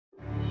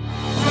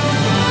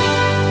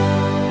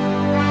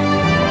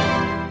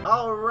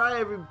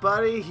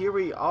everybody, here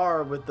we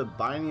are with the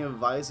Binding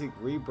of Isaac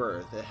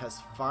Rebirth. It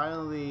has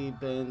finally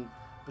been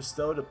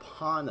bestowed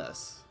upon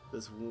us.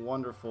 This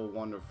wonderful,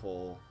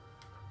 wonderful,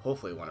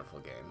 hopefully wonderful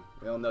game.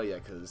 We don't know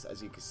yet because,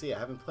 as you can see, I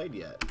haven't played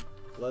yet.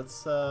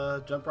 Let's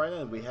jump right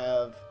in. We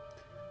have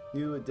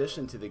new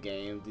addition to the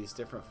game, these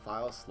different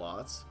file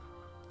slots.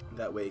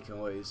 That way you can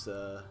always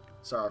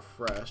start off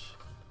fresh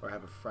or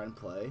have a friend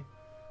play.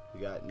 We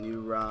got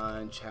new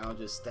run,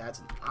 challenges, stats,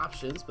 and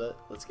options, but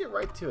let's get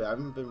right to it. I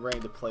haven't been ready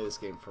to play this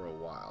game for a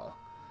while.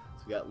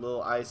 So we got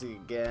little Isaac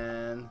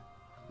again,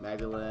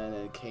 Magdalene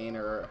and Cain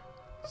are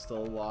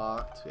still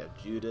locked. We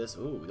have Judas.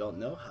 Ooh, we don't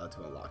know how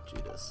to unlock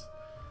Judas.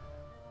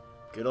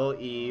 Good old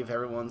Eve,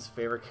 everyone's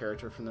favorite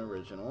character from the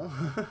original.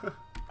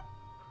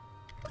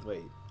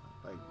 Wait,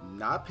 like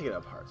not picking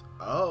up hearts.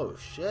 Oh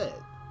shit.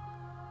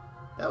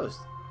 That was,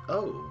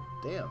 oh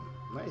damn,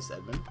 nice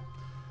Edmund.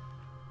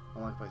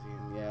 Unlocked by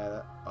taking, yeah,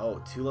 that,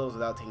 oh, 2 levels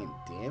without taking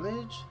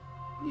damage?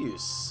 You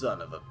son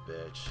of a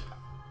bitch.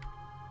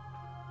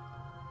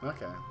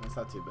 Okay, that's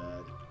not too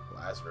bad.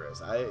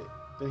 Lazarus, I've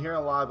been hearing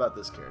a lot about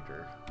this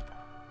character.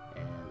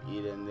 And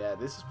Eden, yeah,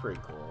 this is pretty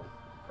cool.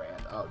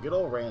 Oh, good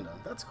old random,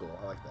 that's cool,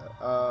 I like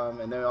that.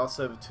 And then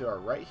also to our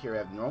right here, we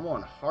have normal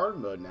and hard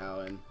mode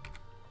now, and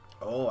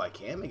oh, I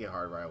can make it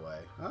hard right away.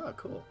 Ah,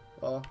 cool.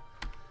 Well,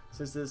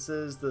 since this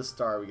is the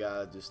start, we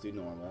gotta just do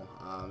normal.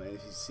 And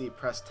if you see,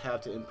 press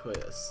tab to input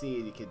a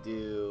seed, you could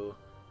do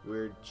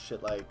weird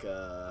shit like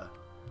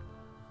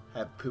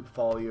have poop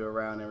follow you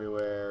around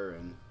everywhere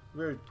and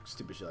weird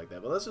stupid shit like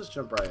that. But let's just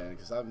jump right in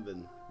because I've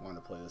been wanting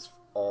to play this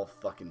all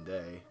fucking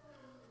day.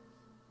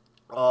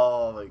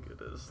 Oh my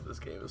goodness, this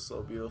game is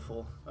so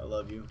beautiful. I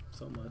love you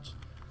so much.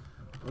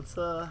 Let's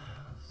have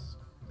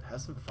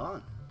some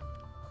fun.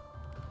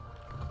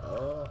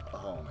 Oh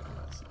my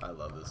goodness, I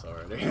love this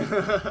already.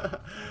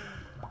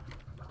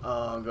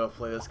 Oh, I'm gonna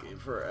play this game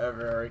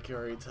forever, I can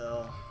already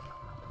tell.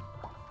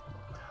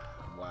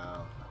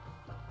 Wow.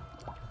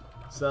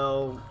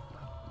 So,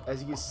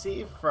 as you can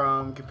see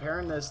from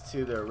comparing this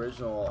to the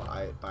original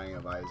Binding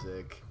of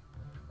Isaac,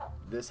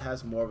 this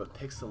has more of a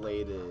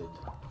pixelated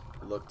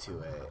look to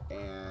it,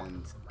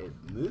 and it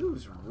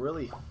moves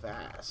really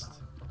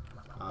fast.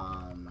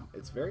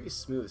 It's very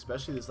smooth,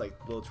 especially this like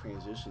little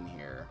transition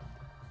here.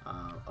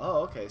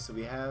 Oh, okay, so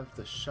we have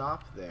the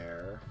shop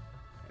there,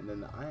 and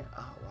then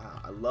oh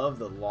wow, I love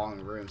the long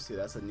rooms too.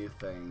 That's a new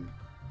thing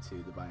to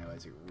the Binding of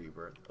Isaac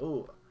Rebirth.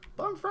 Oh,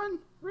 bum friend,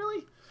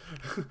 really?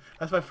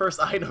 That's my first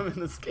item in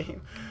this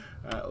game.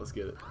 All right, let's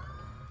get it.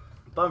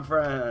 Bum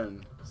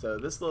friend. So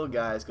this little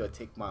guy is gonna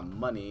take my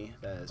money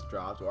that has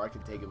dropped, or I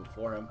can take it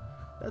before him.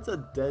 That's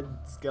a dead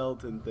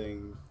skeleton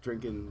thing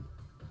drinking.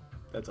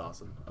 That's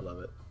awesome. I love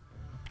it.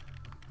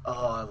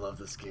 Oh, I love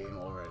this game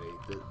already.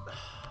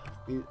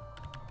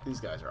 These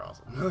guys are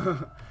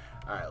awesome.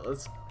 Alright,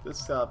 let's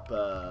stop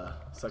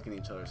sucking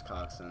each other's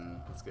cocks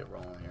and let's get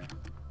rolling here.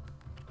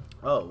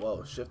 Oh,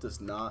 whoa, shift is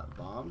not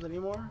bombs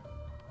anymore?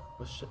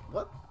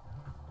 What?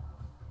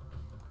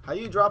 How do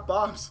you drop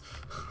bombs?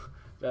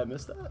 Did I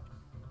miss that?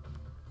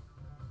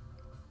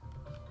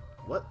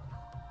 What?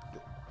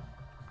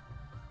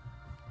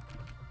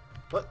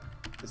 What?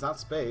 It's not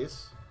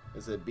space.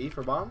 Is it B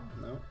for bomb?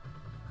 No.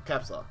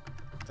 Caps lock.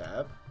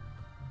 Tab.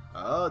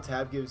 Oh,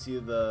 tab gives you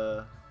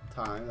the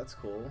time. That's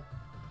cool.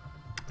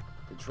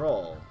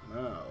 Control.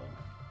 No.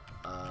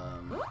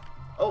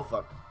 Oh,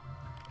 fuck.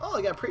 Oh,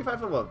 I got pre-fight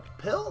from a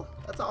pill?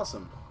 That's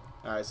awesome.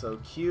 Alright, so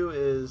Q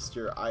is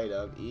your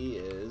item. E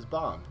is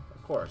bomb.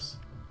 Of course.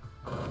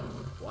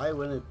 Why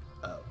wouldn't it...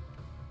 Oh.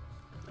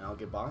 I don't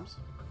get bombs?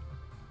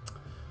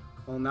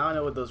 Well, now I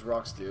know what those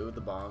rocks do with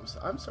the bombs.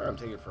 I'm sorry I'm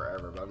taking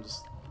forever, but I'm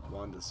just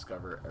wanting to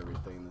discover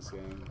everything in this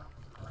game.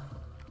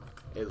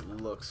 It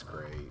looks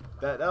great.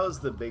 That was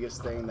the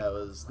biggest thing that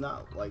was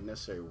not like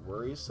necessarily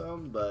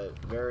worrisome, but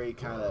very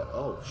kind of,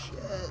 oh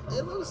shit,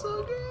 it looks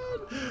so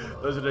good.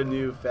 Those are the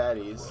new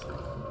fatties.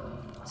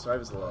 Sorry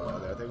if it's a little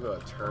loud there. I think I'm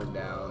going to turn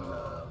down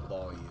the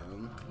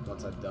volume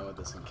once I'm done with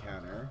this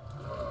encounter.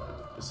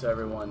 Just so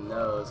everyone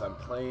knows, I'm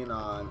playing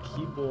on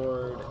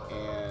keyboard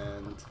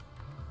and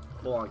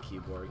full on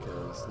keyboard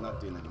because I'm not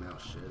doing that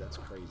mouse shit. That's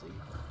crazy.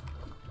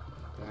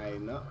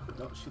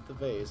 Don't shoot the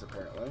vase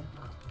apparently.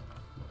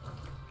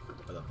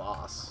 Or the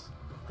boss.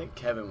 I think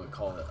Kevin would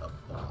call it a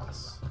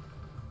boss.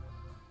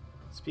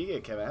 Speaking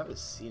of Kevin, I haven't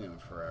seen him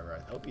forever.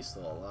 I hope he's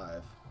still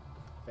alive.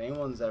 If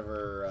anyone's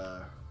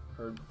ever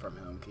heard from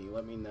him, can you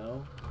let me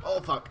know?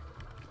 Oh fuck!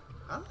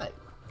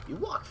 You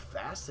walk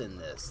fast in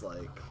this.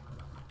 Like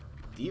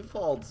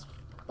default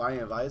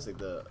Binding of Isaac,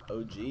 the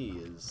OG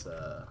is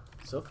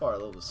so far a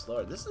little bit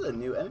slower. This is a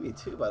new enemy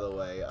too, by the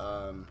way.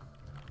 Oh,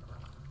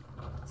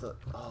 it's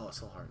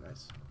so hard,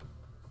 nice.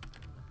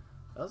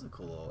 That was a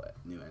cool little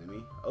new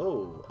enemy.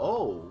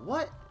 Oh,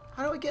 what?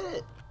 How do I get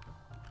it?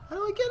 How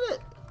do I get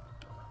it?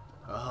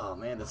 Oh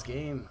man, this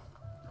game.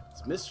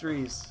 It's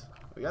mysteries.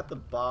 We got the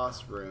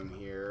boss room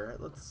here.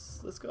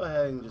 Let's go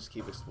ahead and just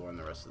keep exploring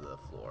the rest of the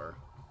floor.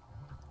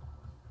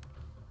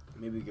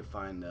 Maybe we could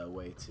find a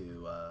way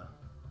to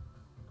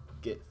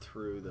get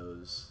through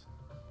those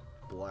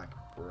black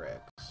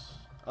bricks.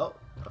 Oh,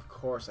 of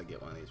course I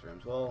get one of these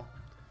rooms. Well,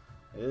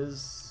 it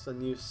is a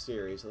new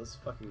series, so let's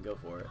fucking go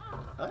for it.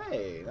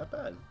 Hey, not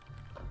bad.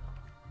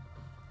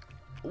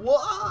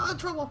 Whoa,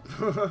 trouble!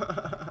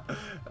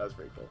 That was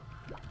pretty cool.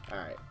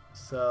 Alright,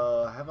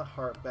 so I have a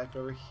heart back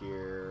over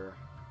here.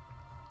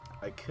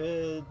 I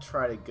could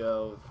try to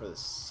go for the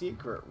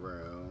secret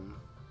room,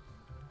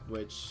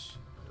 which,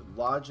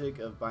 logic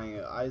of buying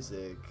an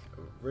Isaac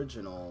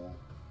original,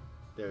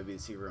 there would be a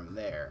secret room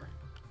there.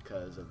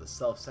 Because of the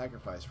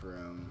self-sacrifice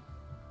room,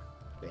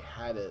 they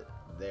had it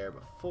there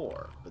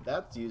before, but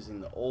that's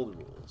using the old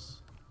rules.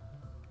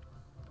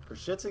 For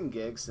shits and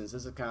gigs, since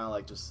this is kind of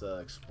like just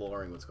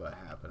exploring what's going to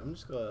happen, I'm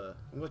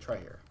gonna try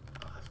here.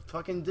 Oh, I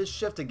fucking did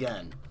shift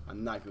again.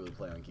 I'm not good at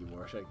playing on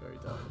keyboard. I can already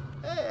tell.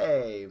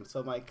 Hey,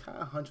 so my kind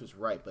of hunch was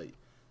right, but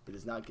it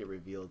does not get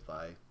revealed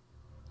by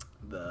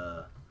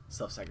the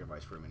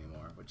self-sacrifice room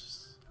anymore, which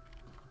is,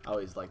 I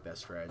always like that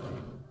strategy.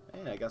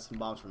 And I got some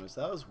bombs from it, so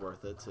that was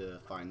worth it to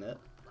find it.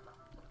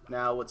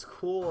 Now, what's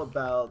cool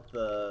about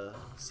the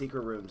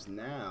secret rooms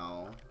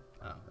now...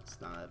 Oh,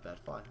 that's not a bad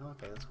fly. Oh,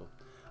 okay, that's cool.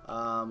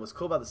 What's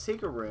cool about the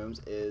secret rooms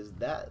is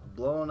that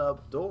blown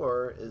up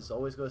door is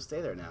always going to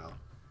stay there now.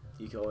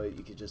 You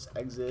could just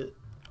exit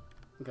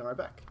and come right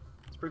back.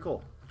 It's pretty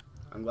cool.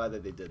 I'm glad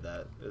that they did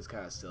that. It was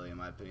kind of silly, in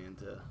my opinion,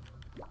 to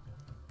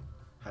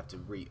have to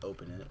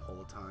reopen it all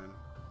the time.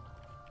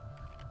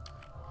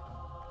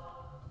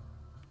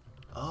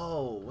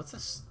 Oh, what's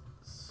this?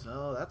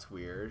 So, that's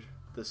weird.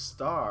 The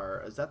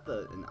star, is that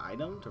an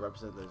item to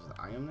represent there's an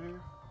item there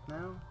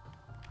now?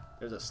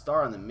 There's a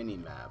star on the mini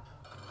map.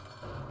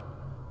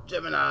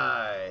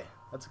 Gemini!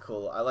 That's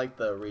cool. I like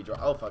the redraw.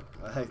 Oh fuck,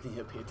 I need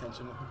to pay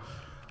attention more.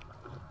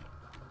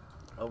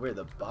 Oh weird,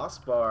 the boss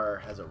bar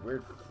has a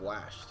weird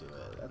flash to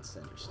it. That's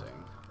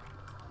interesting.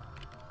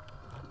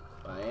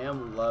 But I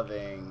am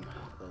loving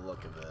the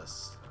look of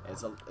this.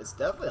 It's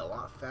definitely a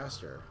lot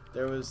faster.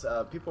 There was,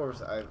 people were,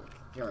 I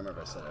can't remember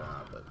if I said it or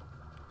not, but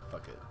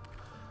fuck it.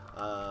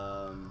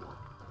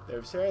 They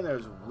were saying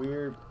there's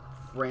weird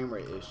frame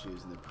rate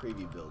issues in the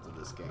preview builds of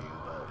this game,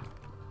 but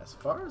as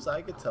far as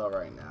I could tell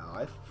right now,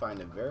 I find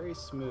it very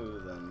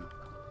smooth and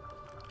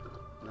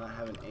not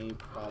having any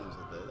problems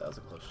with it. That was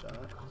a close shot.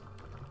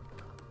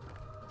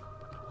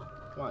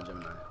 Come on,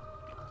 Gemini.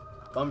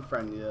 Bum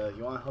friend,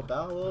 you want to help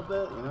out a little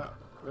bit? You're not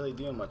really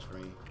doing much for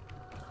me.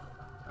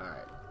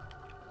 Alright.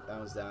 That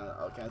one's down.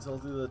 Oh, can I still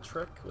do the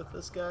trick with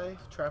this guy?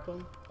 Trap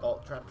him? Oh,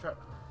 trap.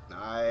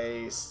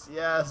 Nice.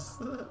 Yes.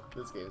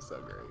 This game is so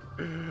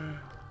great.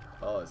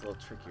 Oh, it's a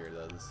little trickier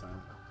though this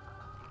time.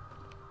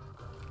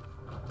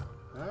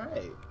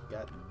 Alright.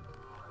 Got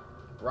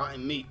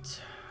rotten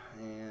meat.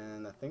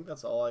 And I think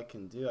that's all I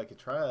can do. I could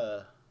try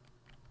to...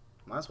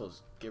 Might as well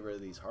get rid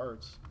of these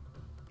hearts.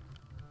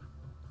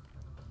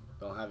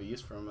 Don't have a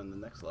use for them in the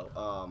next level.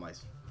 Oh, my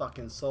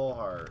fucking soul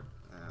heart.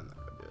 I'm not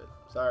gonna do it.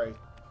 Sorry.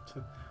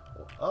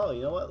 Oh,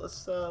 you know what?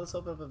 Let's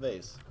open up a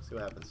vase. See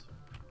what happens.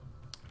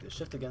 Just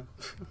shift again.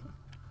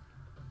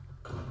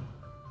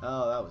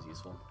 Oh, that was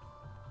useful.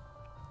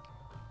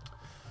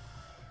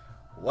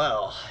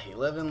 Well, you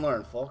live and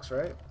learn, folks,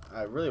 right?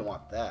 I really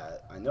want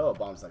that. I know a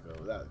bomb's not going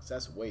over that, because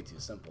that's way too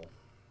simple.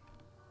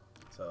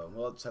 So,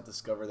 we'll just have to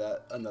discover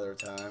that another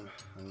time.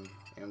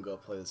 I'm going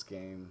to play this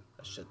game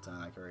a shit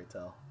ton, I can already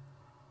tell.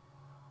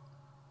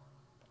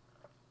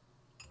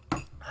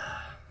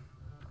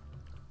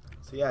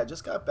 So yeah, I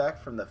just got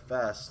back from the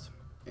fest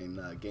in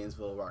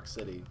Gainesville, Rock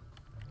City,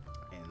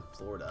 in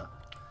Florida.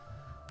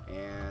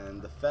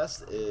 And the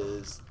fest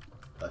is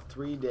a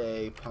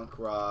 3-day punk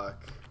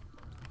rock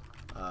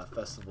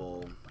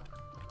festival.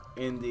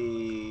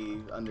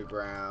 Indie,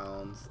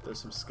 underground, there's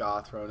some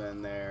ska thrown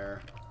in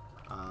there.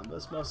 But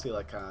it's mostly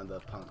like kind of the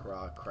punk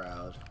rock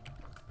crowd.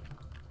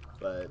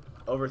 But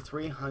over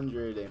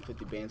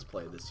 350 bands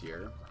played this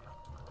year.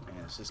 And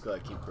it's just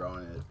going to keep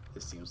growing.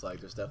 It seems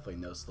like there's definitely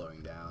no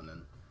slowing down.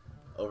 And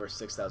over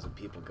 6,000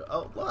 people go.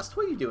 Oh, Lost,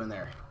 what are you doing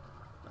there?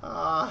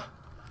 Fuck.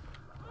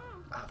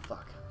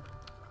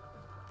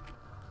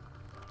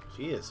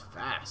 She is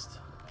fast.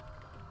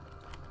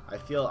 I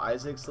feel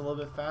Isaac's a little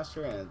bit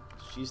faster, and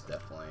she's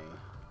definitely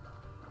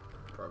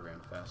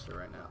programmed faster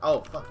right now.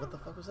 Oh, fuck. What the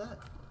fuck was that?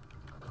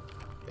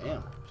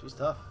 Damn, she's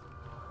tough.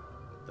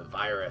 The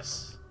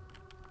virus.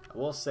 I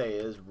will say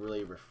it is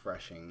really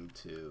refreshing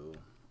to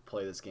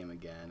play this game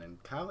again,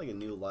 and kind of like a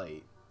new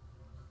light.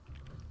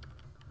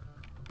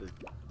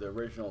 The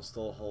original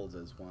still holds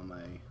as one of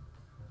my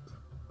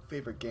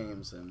favorite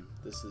games, and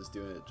this is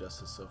doing it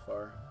justice so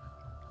far.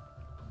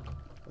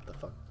 What the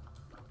fuck?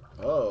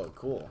 Oh,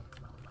 cool.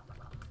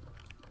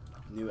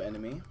 New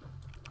enemy.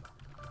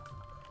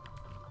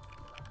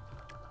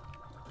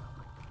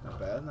 Not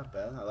bad, not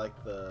bad. I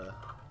like the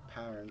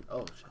pattern.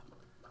 Oh shit.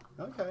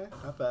 Okay,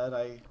 not bad.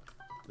 I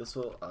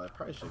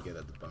probably should get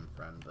at the bum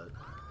friend, but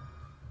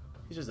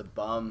he's just a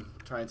bum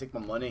trying to take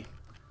my money.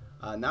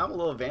 Now I'm a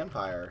little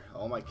vampire.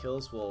 All my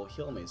kills will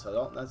heal me, so I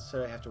don't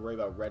necessarily have to worry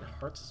about red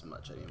hearts as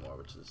much anymore,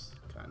 which is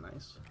kind of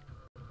nice.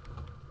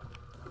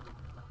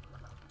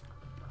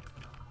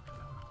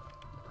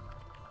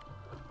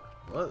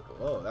 What?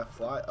 Whoa, that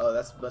fly. Oh,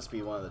 that must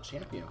be one of the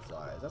champion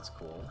flies. That's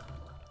cool.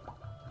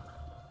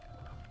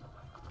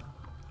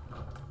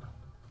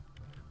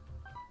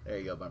 There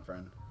you go, my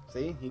friend.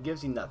 See? He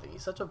gives you nothing.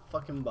 He's such a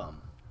fucking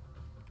bum.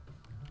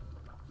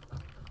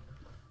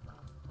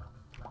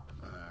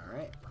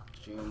 Alright.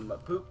 Shooting my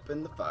poop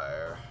in the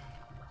fire.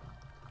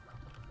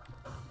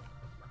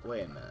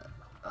 Wait a minute.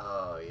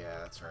 Oh, yeah,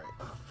 that's right.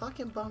 Oh,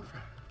 fucking bum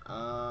friend.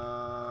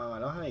 I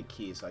don't have any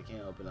keys, so I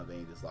can't open up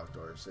any of these locked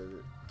doors. So,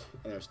 and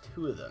there's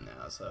 2 of them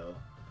now, so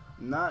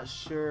I'm not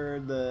sure.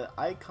 The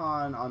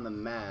icon on the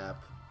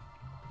map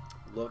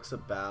looks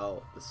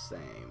about the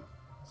same,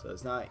 so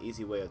it's not an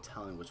easy way of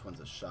telling which one's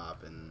a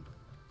shop, and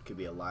it could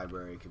be a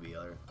library, it could be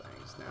other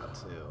things now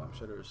too. I'm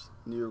sure there's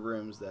new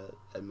rooms that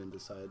Edmund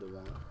decided to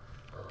want.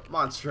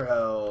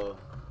 Monstro!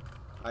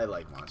 I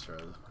like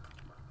Monstro.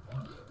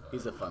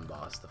 He's a fun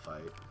boss to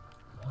fight.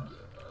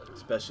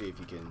 Especially if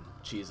you can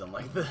cheese them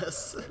like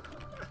this.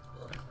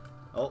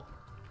 Oh,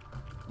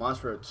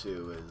 Monstro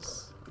 2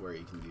 is where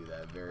you can do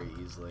that very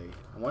easily.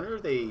 I wonder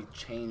if they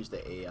changed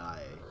the AI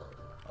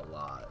a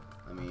lot.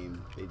 I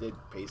mean, they did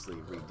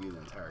basically redo the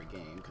entire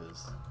game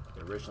because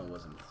the original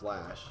was in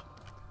Flash.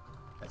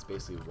 That's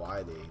basically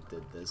why they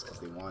did this, because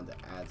they wanted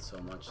to add so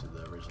much to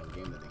the original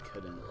game that they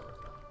couldn't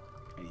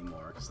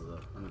anymore because of the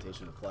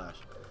limitation of Flash.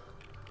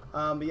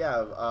 But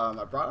yeah,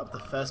 I brought up the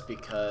Fest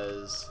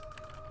because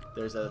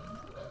there's a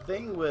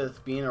thing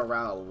with being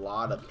around a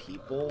lot of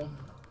people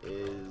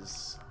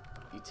is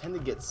you tend to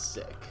get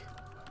sick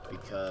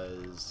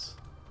because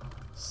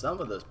some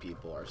of those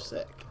people are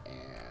sick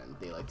and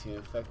they like to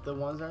infect the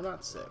ones that are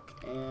not sick.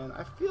 And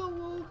I feel a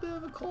little bit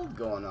of a cold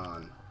going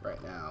on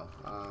right now.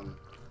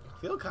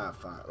 Feel kind of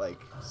fine, like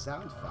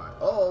sound fine.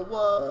 Oh,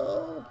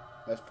 whoa!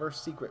 My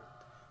first secret.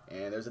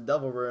 And there's a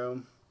devil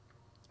room.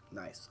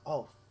 Nice.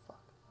 Oh,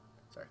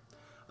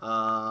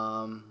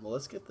 well,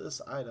 let's get this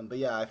item. But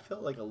yeah, I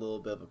feel like a little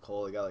bit of a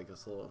cold. I got like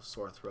this little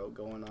sore throat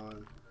going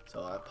on.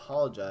 So I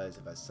apologize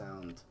if I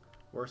sound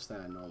worse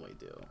than I normally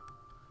do.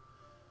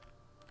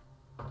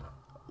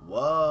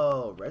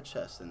 Whoa, red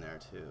chest in there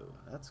too.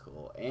 That's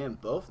cool.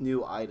 And both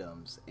new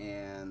items.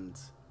 And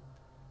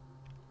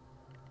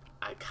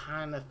I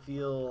kind of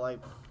feel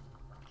like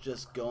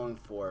just going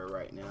for it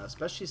right now.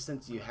 Especially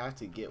since you have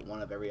to get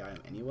one of every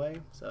item anyway.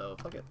 So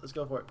fuck it, let's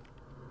go for it.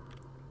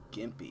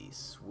 Gimpy,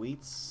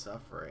 sweet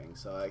suffering.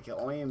 So I can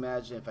only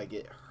imagine if I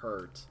get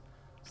hurt,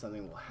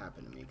 something will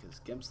happen to me, because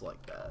Gimp's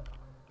like that.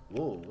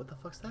 Whoa, what the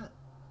fuck's that?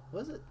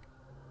 What is it?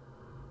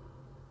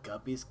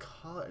 Guppy's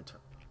collar.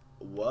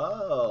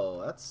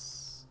 Whoa,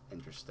 that's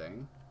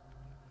interesting.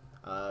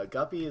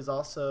 Guppy is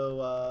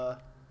also,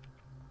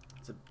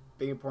 it's a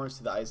big importance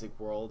to the Isaac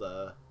world.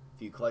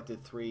 If you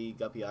collected 3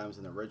 Guppy items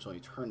in the original,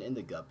 you turned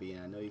into Guppy,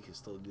 and I know you can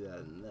still do that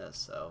in this,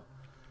 so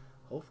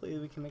hopefully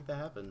we can make that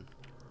happen.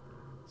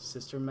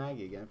 Sister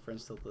Maggie again,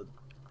 friends till the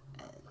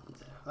end.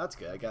 That's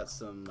good. I got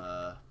some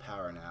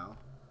power now.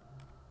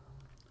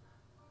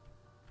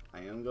 I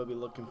am going to be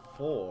looking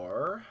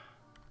for...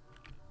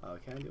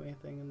 can I do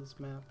anything in this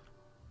map?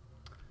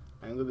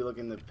 I'm going to be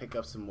looking to pick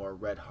up some more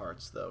red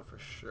hearts, though, for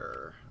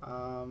sure.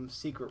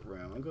 Secret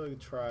room. I'm going to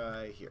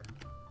try here.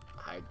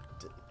 I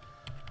didn't.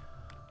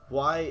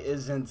 Why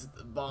isn't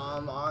the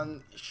bomb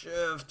on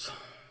shift?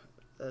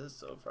 That is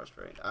so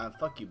frustrating.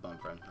 Fuck you, bum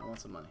friend. I want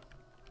some money.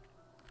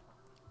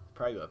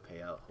 Probably gonna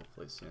pay out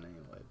hopefully soon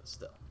anyway, but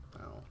still,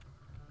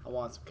 I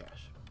want some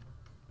cash.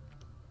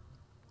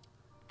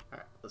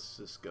 Alright, let's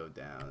just go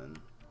down and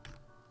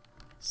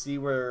see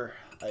where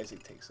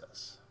Isaac takes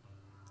us.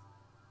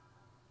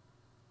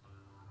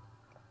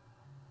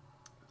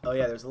 Oh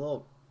yeah, there's a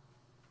little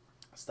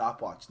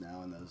stopwatch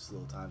now in those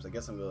little times. I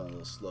guess I'm going a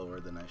little slower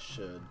than I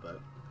should, but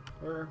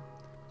we're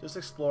just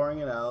exploring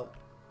it out,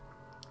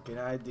 get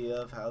an idea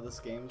of how this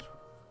game's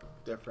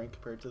different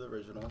compared to the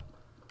original.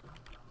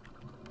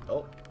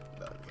 Oh,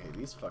 okay,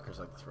 these fuckers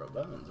like to throw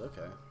bones,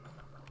 okay.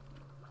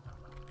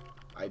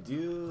 I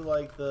do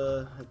like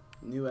the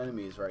new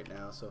enemies right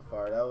now so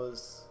far.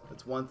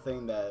 That's one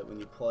thing that when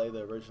you play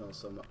the original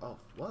so much. Oh,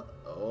 what?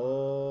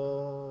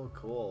 Oh,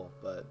 cool,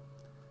 but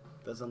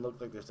doesn't look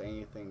like there's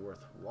anything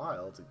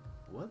worthwhile to,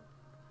 what?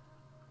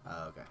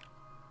 Oh, okay.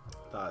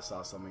 Thought I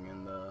saw something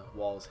in the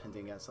walls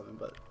hinting at something,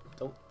 but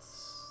don't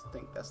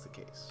think that's the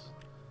case.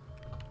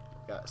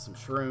 Got some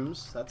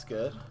shrooms, that's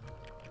good.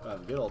 Gonna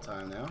have a good old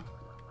time now.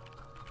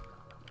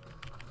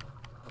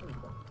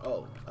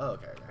 Oh,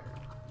 okay,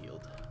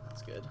 yield.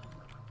 That's good.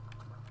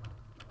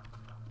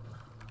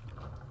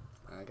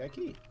 I got a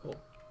key. Cool.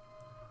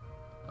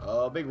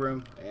 Oh, big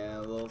room.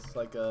 And it looks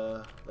like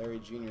a Larry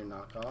Jr.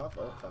 knockoff.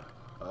 Oh, fuck.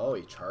 Oh,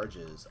 he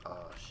charges.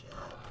 Oh, shit.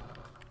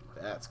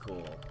 That's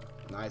cool.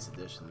 Nice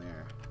addition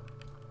there.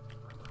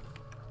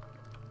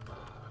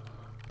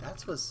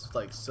 That's what's,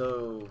 like,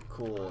 so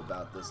cool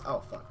about this. Oh,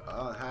 fuck.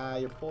 Oh, hi,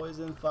 you're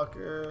poison,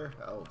 fucker.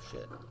 Oh,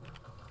 shit.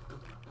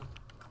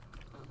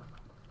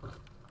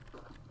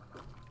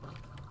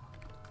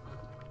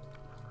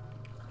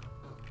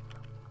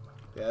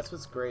 Yeah, that's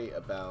what's great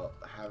about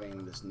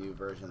having this new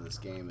version of this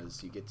game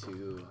is you get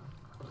to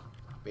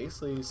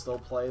basically still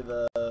play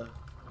the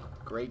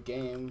great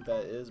game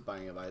that is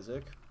Binding of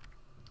Isaac.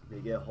 They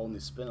get a whole new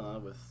spin on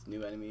it with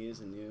new enemies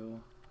and new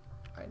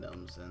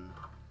items and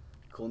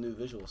cool new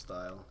visual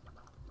style.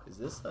 Is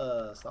this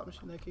a slot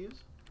machine that I can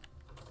use?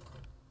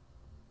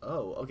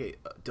 Oh, okay.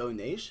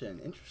 Donation.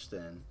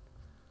 Interesting.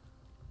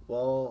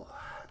 Well,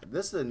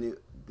 this is a new.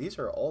 These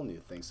are all new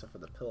things, except for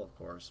the pill, of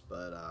course.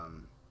 But I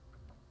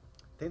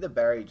think the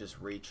battery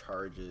just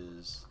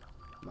recharges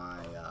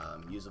my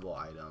usable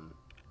item.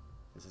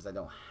 And since I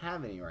don't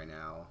have any right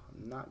now,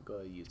 I'm not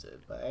going to use it.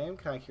 But I am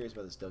kind of curious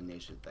about this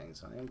donation thing,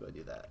 so I am going to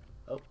do that.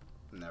 Oh,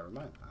 never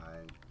mind.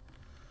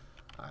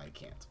 I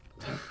can't.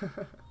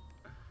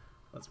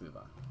 Let's move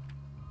on.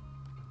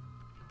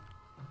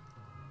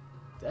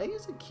 Did I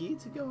use a key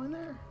to go in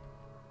there?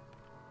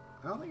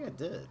 I don't think I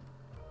did.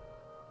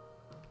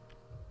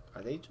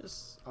 Are they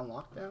just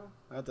unlocked now?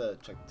 I have to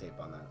check the tape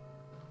on that.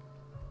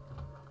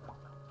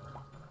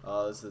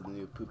 Oh, this is the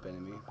new poop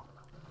enemy.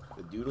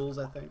 The Doodles,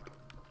 I think.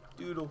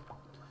 Doodle.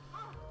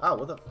 Oh,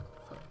 what the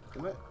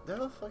fuck? Did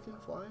a fucking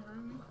fly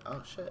around me?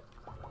 Oh, shit.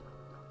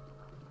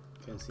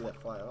 Couldn't see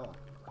that fly at all.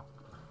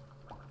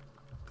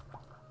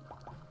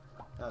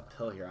 That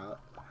pill here. I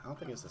don't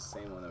think it's the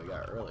same one that we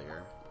got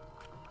earlier.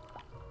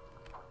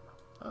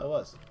 Oh, it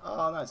was.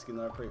 Oh, nice. Get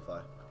another pretty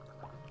fly.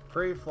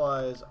 Pretty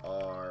flies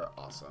are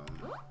awesome.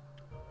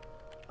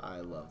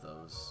 I love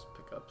those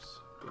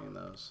pickups. Getting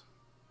those.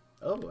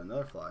 Oh,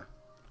 another fly.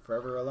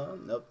 Forever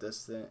alone? Nope.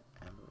 Distant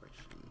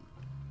aberration.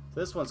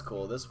 This one's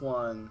cool. This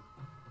one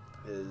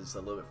is a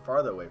little bit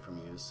farther away from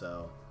you,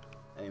 so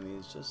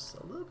enemies just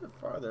a little bit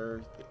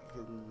farther. You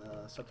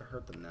can start to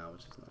hurt them now,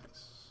 which is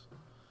nice.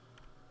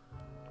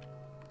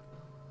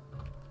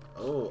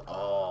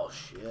 Oh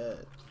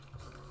shit.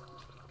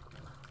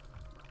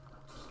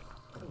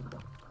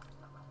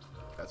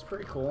 That's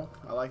pretty cool.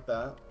 I like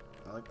that.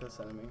 I like this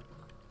enemy.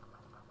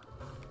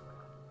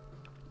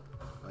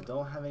 I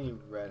don't have any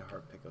red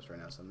heart pickups right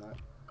now, so I'm not.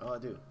 Oh, I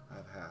do. I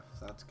have half.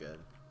 So that's good.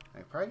 I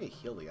can probably get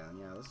healed again.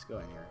 Yeah, let's go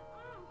in here.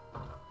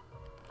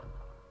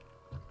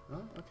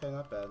 Oh, okay,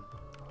 not bad.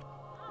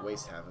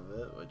 Waste half of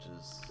it, which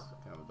is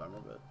kind of a bummer,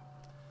 but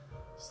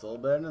still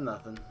better than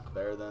nothing.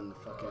 Better than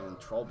fucking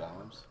troll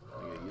bombs.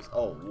 I get used.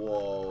 Oh,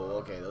 whoa.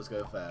 Okay, those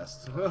go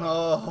fast.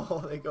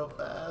 Oh, they go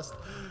fast.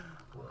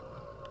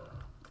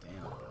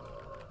 Damn.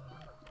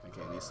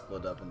 Okay, and they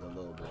split up into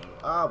little boy.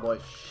 Oh boy,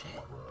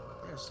 shit.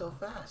 They're so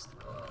fast.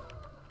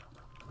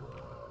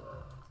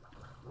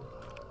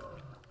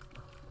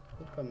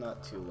 Hope I'm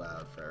not too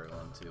loud for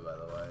everyone too, by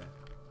the way.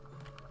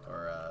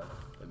 Or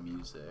the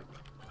music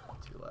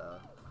too loud.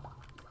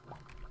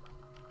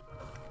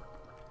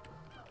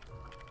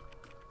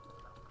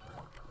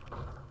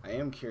 I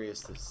am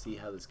curious to see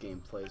how this game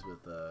plays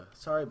with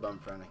sorry bum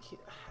friend.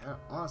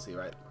 Honestly,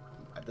 right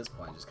at this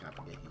point I just kind of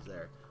forget he's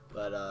there.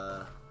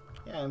 But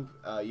yeah,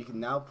 you can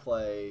now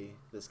play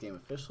this game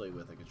officially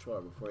with a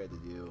controller. Before you had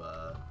to do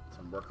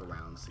some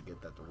workarounds to get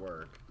that to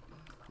work.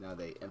 Now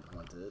they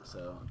implemented it,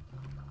 so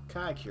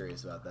kind of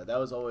curious about that. That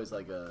was always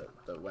like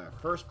when I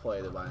first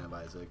played the Binding of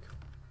Isaac,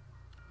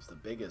 was the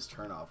biggest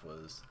turnoff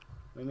was,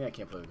 what do you mean I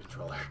can't play with a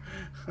controller?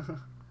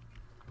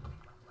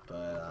 But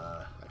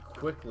I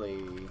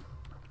quickly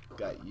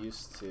got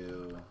used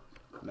to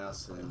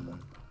mouse and,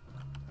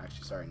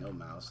 actually sorry, no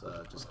mouse,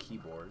 just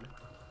keyboard.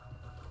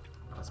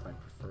 That's my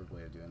preferred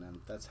way of doing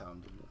it. That's how I'm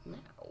doing it now.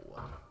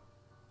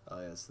 Oh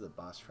yeah, this is the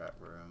boss trap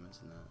room,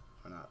 isn't it?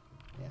 Or not?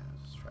 Yeah,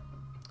 just trap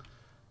room.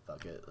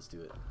 Fuck it, let's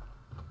do it.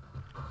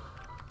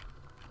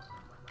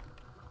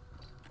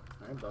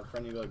 Alright, bug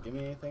friend, you go give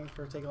me anything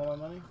for taking all my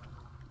money?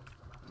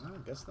 No,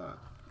 I guess not.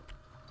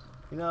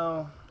 You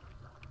know,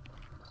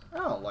 I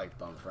don't like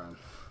bum friend.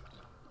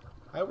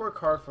 I work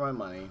hard for my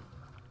money,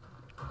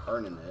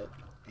 earning it,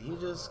 and he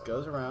just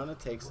goes around and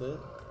takes it.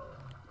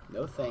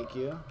 No thank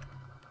you.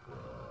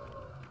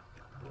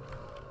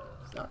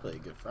 He's not really a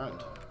good friend.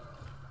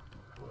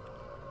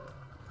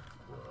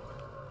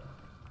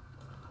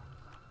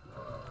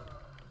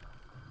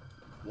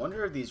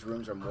 Wonder if these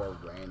rooms are more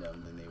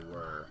random than they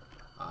were.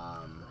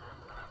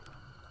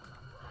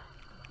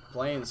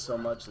 Playing so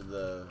much of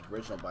the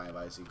original Binding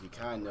of Isaac, you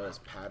kind of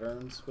notice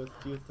patterns with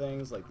a few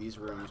things. Like these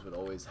rooms would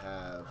always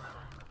have,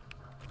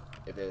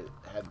 if it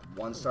had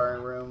one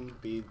starting room,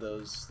 be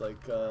those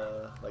like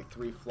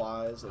 3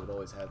 flies. It would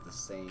always have the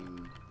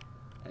same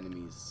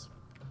enemies,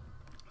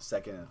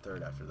 second and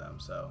third after them.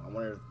 So I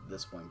wonder if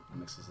this one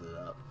mixes it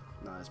up,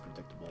 not as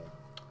predictable.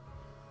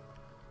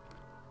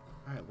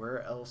 Alright,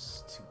 where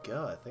else to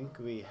go? I think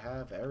we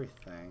have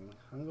everything.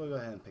 I'm going to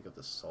go ahead and pick up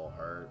the soul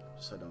heart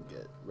so I don't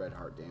get red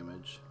heart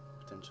damage.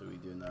 Potentially we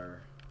do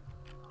another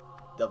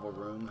devil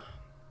room.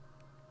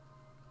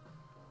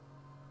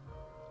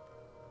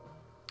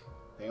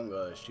 I think I'm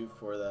going to shoot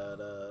for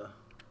that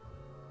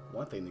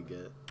one thing to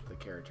get the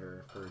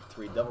character for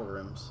 3 devil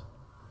rooms.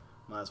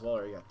 Might as well, I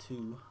already got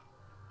 2.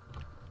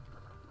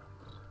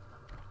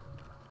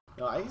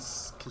 No, I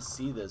could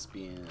see this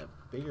being a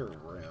bigger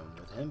room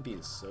with him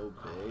being so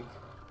big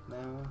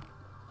now.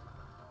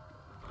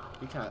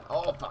 He kind of,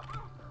 oh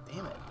fuck,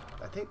 damn it!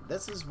 I think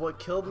this is what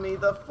killed me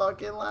the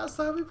fucking last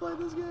time we played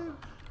this game.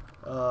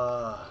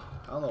 I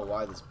don't know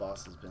why this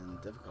boss has been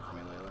difficult for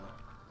me lately.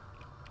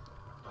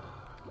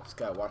 Just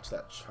gotta watch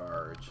that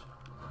charge.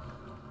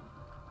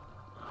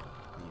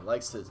 And he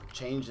likes to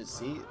change his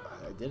seat.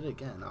 I did it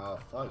again. Oh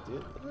fuck,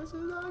 dude. This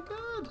is not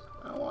good.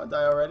 I don't want to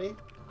die already.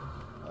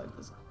 I like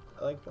this.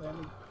 I like playing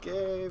the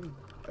game.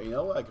 Oh, you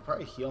know what? I could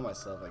probably heal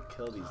myself if I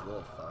kill these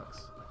little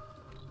fucks.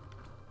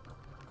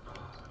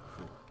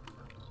 Whew.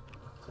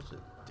 Such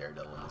a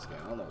daredevil in this game.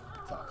 I don't know.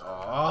 Fuck.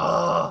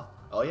 Oh.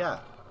 Oh yeah.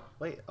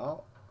 Wait.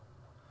 Oh.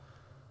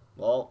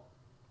 Well,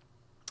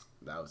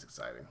 that was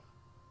exciting.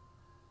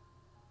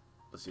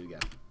 Let's do it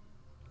again.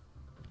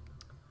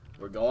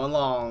 We're going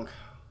long.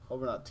 Hope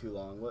we're not too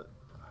long. What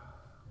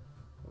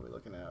are we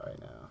looking at right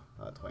now?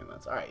 20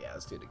 minutes. Alright, yeah,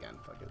 let's do it again.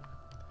 Fuck it.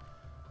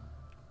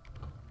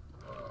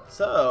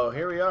 So,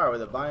 here we are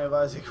with the Binding of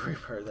Isaac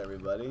Rebirth,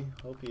 everybody.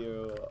 Hope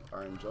you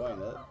are enjoying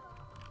it.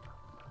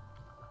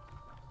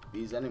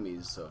 These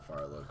enemies so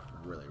far look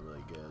really,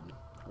 really good.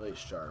 Really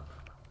sharp.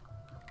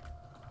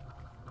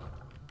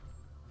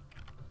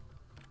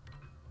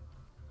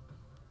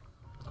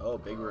 Oh,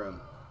 big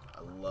room.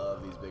 I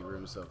love these big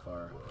rooms so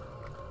far.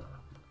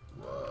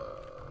 Whoa.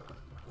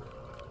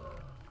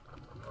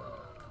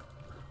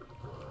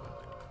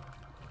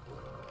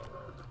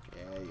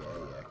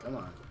 Yeah. Come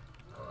on.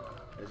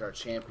 There's our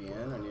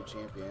champion, our new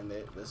champion.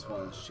 This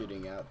one's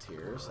shooting out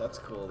tears. That's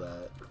cool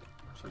that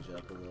change it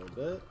up a little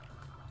bit.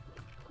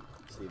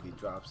 See if he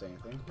drops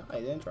anything. No,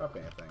 he didn't drop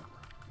anything.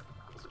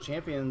 So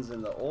champions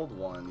in the old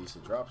one used to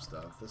drop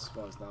stuff. This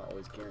one's not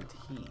always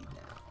guaranteed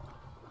now.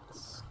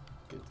 It's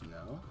good to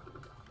know.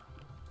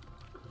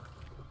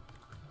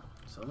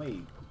 So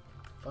many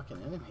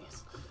fucking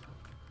enemies.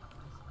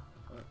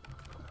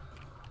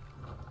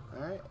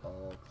 Alright,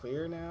 all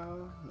clear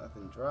now.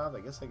 Nothing dropped.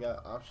 I guess I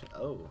got option.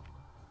 Oh,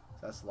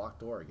 that's locked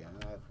door again.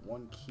 I have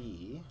one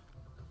key.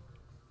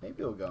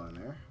 Maybe we'll go in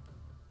there.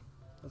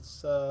 Let's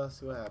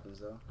see what happens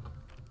though.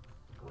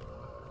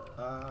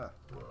 Yeah,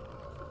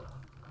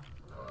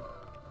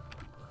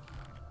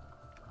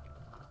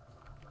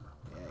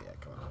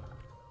 come on.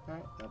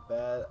 Alright, not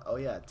bad. Oh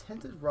yeah,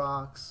 tinted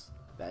rocks.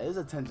 That is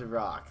a tinted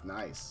rock.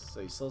 Nice.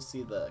 So you still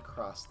see the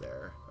cross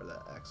there, or the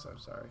X, I'm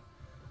sorry.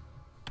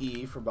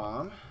 E for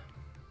bomb.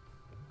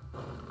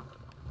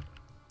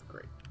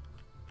 Great.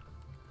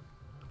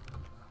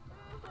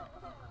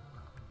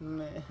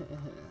 Meh.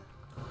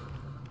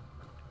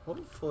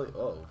 Hopefully,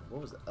 oh,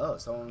 what was that? Oh,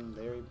 someone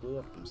there blew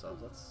up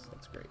themselves.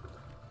 That's great.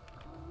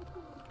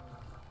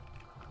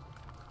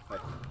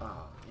 Like,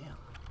 oh damn.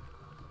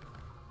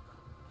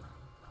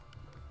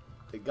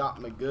 They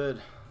got me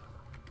good.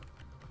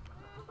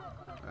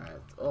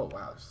 Alright. Oh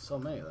wow, there's so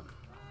many of them.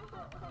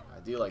 I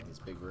do like these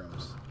big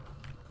rooms.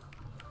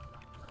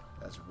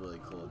 That's a really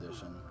cool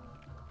addition.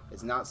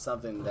 It's not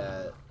something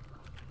that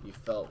you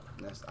felt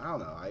I don't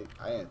know.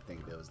 I didn't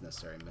think that was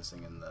necessarily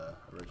missing in the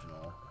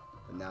original.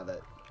 But now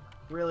that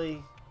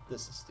really,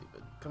 this is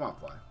stupid. Come on,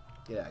 fly.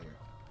 Get out of here.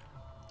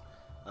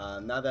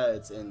 Now that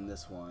it's in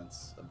this one,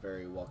 it's a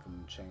very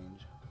welcome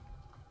change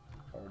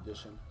or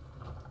addition.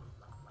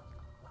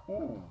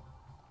 Well,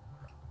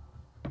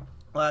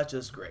 that's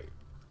just great.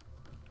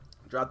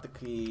 Drop the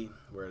key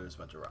where there's a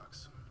bunch of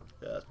rocks.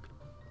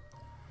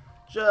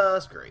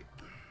 Just great.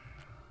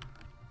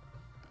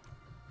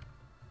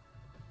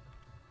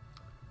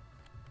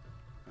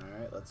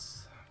 Alright,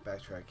 let's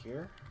backtrack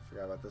here.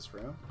 Forgot about this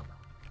room.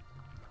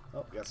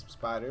 Oh, we got some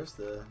spiders,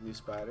 the new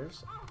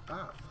spiders.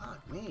 Ah,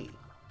 fuck me.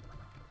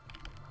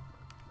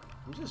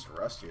 I'm just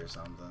rusty or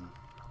something.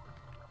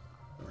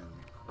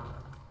 And,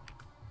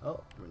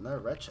 oh, another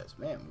red chest.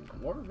 Man,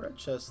 more red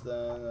chests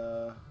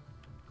than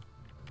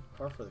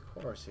par for the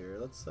course here.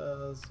 Let's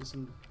do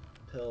some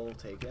pill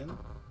taken.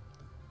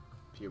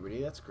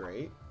 Puberty, that's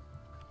great.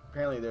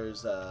 Apparently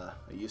there's a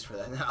use for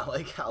that now.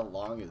 Like how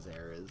long his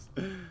hair is.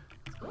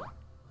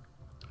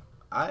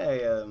 I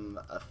am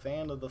a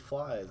fan of the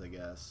flies, I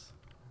guess.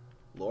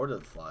 Lord of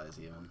the Flies,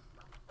 even.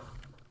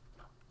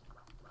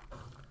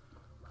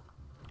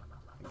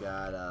 We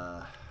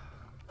got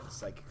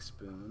Psychic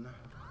Spoon.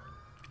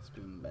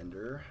 Spoon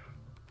Bender.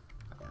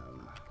 I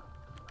am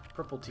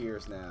Purple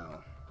Tears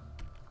now.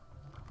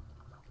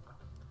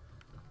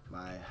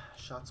 My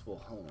shots will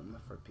home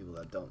for people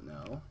that don't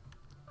know.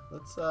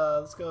 Let's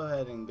go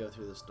ahead and go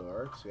through this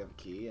door because we have a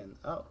key and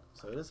oh,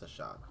 so it is a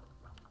shop.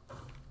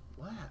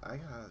 What? I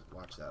gotta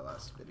watch that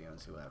last video and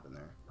see what happened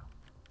there.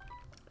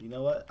 You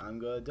know what? I'm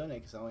gonna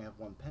donate because I only have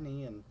 1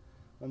 penny, and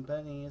 1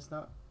 penny is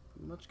not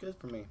much good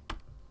for me.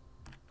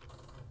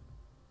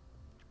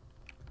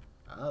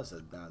 Oh,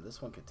 so now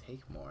this one could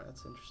take more.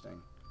 That's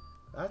interesting.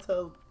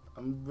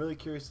 I'm really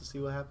curious to see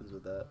what happens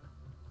with that.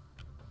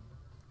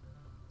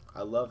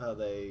 I love how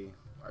they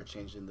are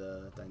changing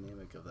the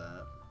dynamic of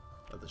that,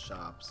 of the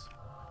shops.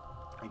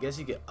 I guess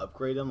you could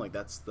upgrade them, like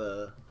that's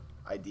the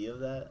idea of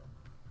that.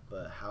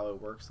 But how it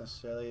works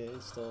necessarily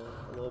is still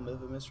a little bit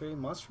of a mystery.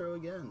 Monstro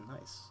again,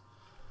 nice.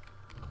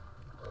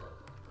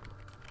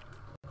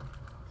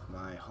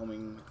 My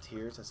homing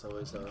tears, that's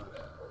always a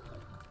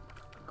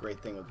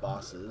great thing with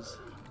bosses.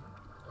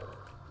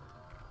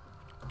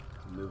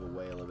 Move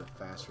away a little bit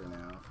faster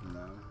now from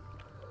them.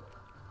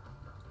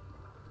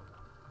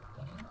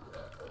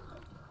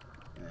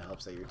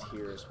 helps that your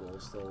tears will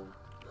still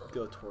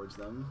go towards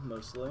them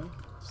mostly.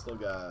 Still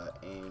gotta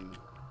aim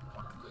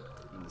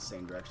in the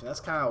same direction.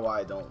 That's kind of why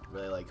I don't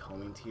really like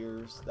homing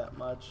tears that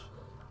much,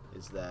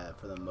 is that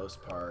for the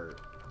most part,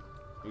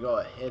 you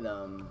go hit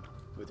them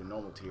with your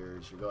normal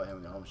tears, you go ahead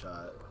with your home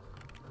shot.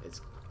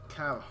 It's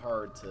kind of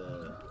hard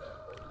to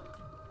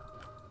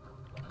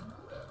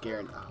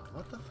guarantee. Oh,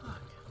 what the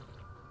fuck?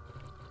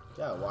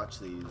 Gotta watch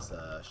these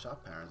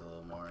shot patterns a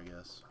little more, I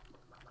guess.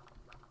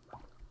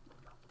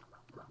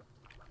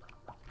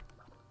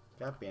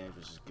 Got bandage,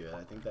 which is good.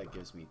 I think that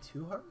gives me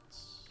 2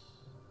 hearts.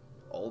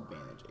 Old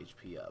bandage,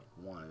 HP up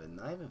 1, but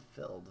not even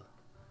filled.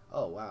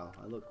 Oh wow,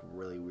 I look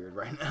really weird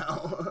right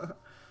now.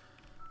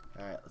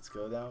 Alright, let's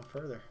go down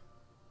further.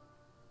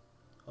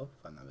 Oh,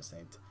 if I'm not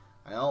mistaken.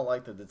 I don't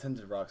like that the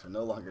tinted rocks are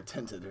no longer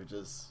tinted, they're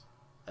just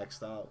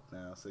X'd out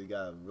now, so you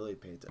gotta really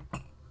pay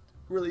attention.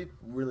 Really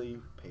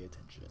pay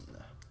attention.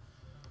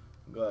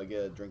 I'm gonna get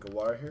a drink of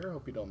water here,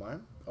 hope you don't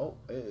mind. Oh,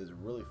 it is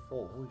really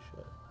full, holy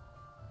shit.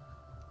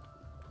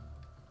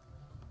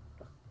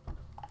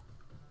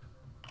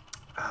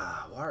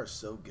 Ah, water is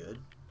so good.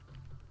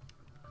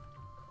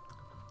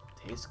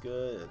 Tastes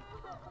good.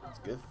 It's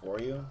good for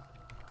you.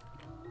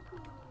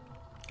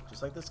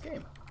 Just like this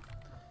game.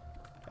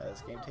 Yeah,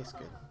 this game tastes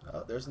good.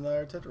 Oh, there's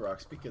another tinted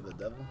rock. Speak of the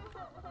devil.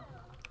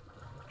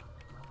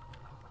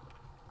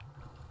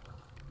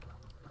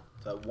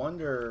 So I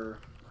wonder,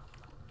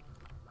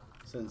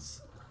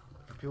 since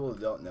for people who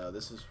don't know,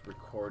 this is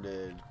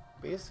recorded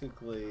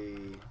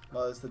basically,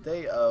 well, it's the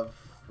day of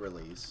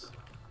release,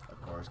 of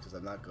course, because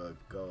I'm not going to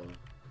go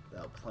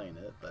without playing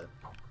it, but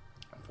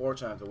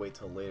unfortunately I have to wait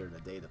till later in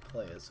the day to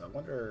play it, so I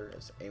wonder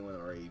if anyone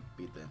already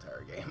beat the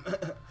entire game.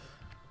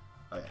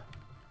 Oh yeah.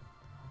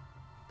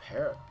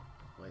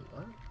 Wait,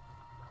 what?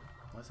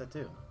 What does that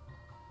do?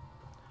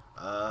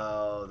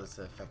 Oh, does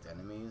it affect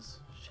enemies?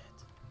 Shit.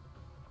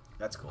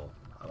 That's cool.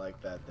 I like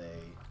that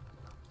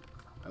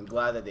I'm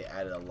glad that they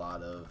added a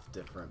lot of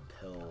different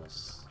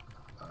pills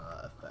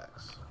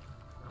effects.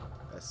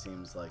 That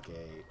seems like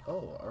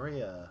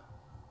already a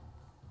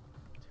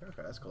tarot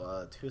card. That's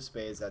cool. 2 of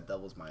spades, that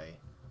doubles my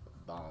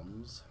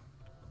bombs.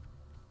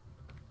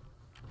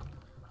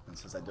 And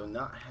since I do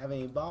not have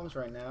any bombs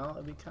right now,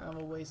 it'd be kind of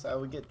a waste. I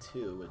would get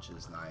 2, which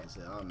is nice.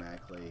 It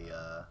automatically,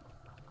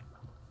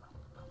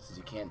 since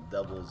you can't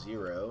double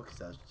 0, because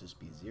that would just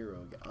be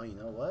 0 again. Oh, you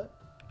know what?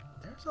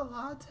 There's a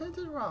lot of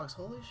tinted rocks.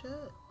 Holy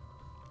shit.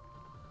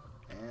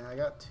 And I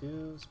got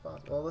 2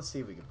 spots. Well, let's see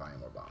if we can find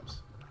more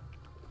bombs.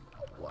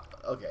 What?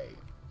 Okay.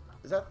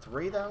 Is that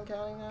 3 that I'm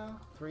counting now?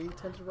 3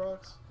 tinted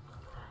rocks?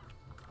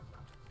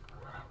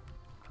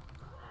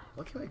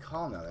 What can we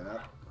call them now? They're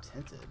not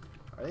tinted.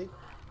 Are they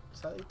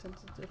slightly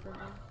tinted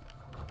differently?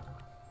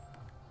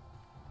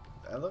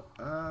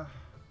 That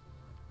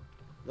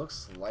looks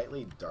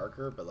slightly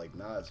darker, but like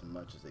not as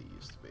much as it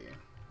used to be.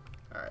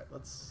 Alright,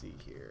 let's see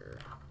here.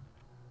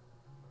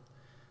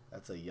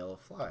 That's a yellow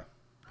fly.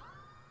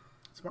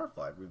 Smart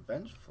fly,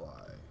 revenge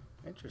fly.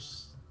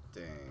 Interesting.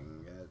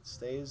 It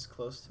stays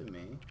close to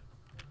me.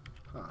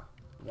 Huh.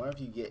 I wonder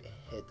if you get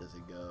hit, does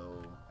it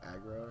go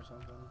aggro or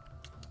something?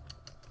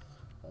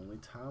 Only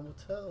time will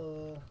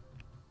tell.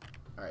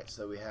 Alright,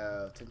 so we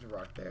have tinted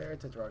rock there,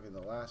 tinted rock in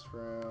the last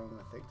room.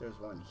 I think there's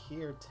one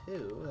here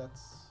too.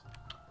 That's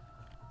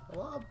a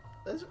lot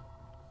of...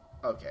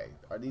 Okay,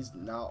 are these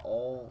not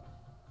all...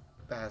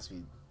 That has to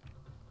be...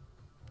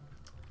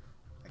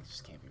 That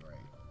just can't be right.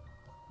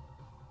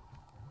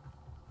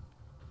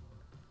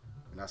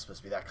 They're not supposed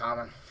to be that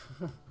common.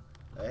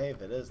 Hey,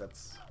 if it is,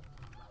 that's...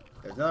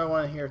 There's another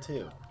one here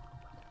too.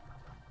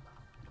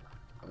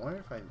 I wonder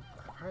if I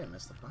probably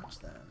missed a bunch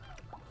then.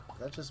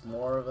 Is that just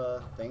more of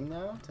a thing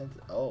now?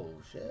 Oh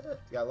shit,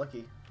 got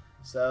lucky.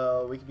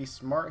 So we could be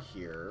smart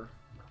here.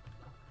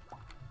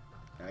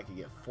 And I could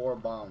get 4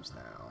 bombs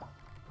now.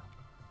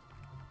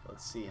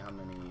 Let's see how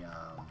many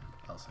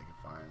else I can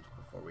find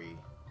before we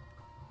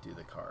do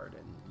the card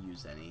and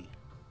use any.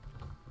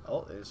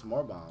 Oh, there's some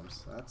more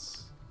bombs.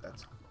 That's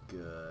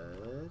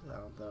good. I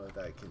don't know if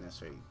that can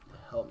necessarily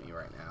help me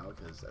right now,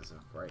 because as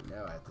of right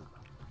now I have to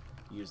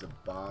use a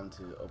bomb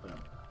to open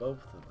up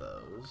both of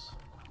those.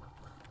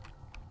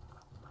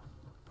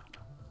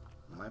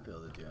 Might be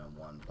able to do it in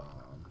 1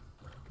 bomb.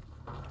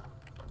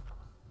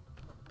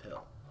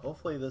 Pill.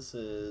 Hopefully this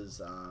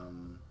is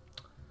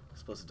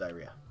explosive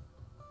diarrhea.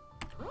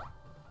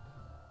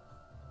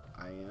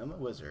 I am a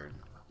wizard.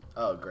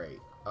 Oh great.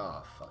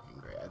 Oh fucking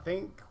great. I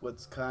think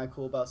what's kind of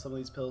cool about some of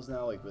these pills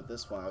now, like with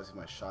this one, obviously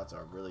my shots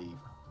are really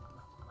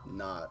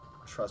not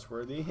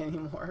trustworthy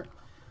anymore,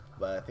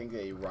 but I think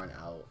they run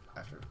out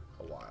after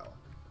a while.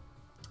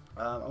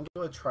 I'm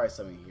going to try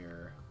something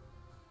here,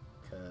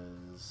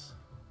 because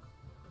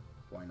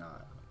why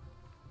not?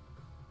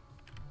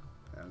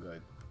 And I'm going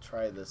to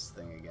try this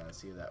thing again and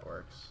see if that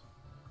works.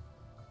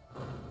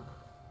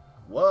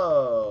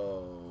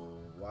 Whoa!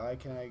 Why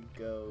can I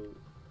go...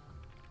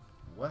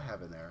 What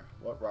happened there?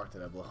 What rock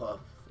did I blow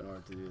up in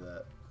order to do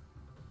that?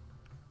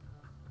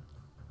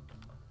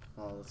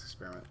 Well, let's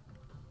experiment.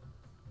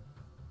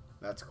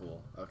 That's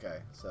cool. Okay,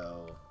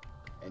 so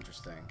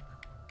interesting.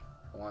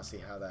 I want to see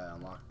how that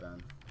unlocked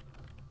then.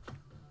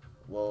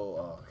 Whoa,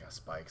 oh, I got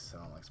spikes.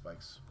 I don't like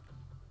spikes.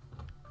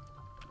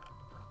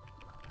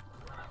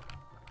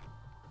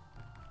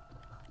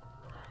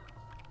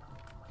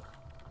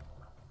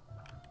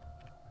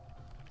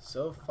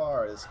 So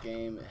far, this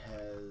game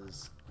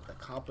has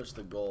accomplished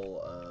the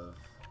goal of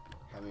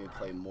having me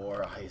play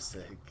more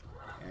Isaac,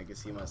 and I can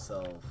see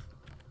myself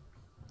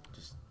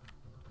just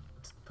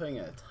putting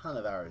in a ton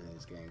of hours in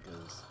this game,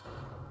 because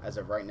as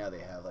of right now they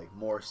have like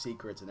more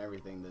secrets and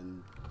everything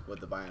than what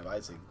the Binding of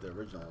Isaac, the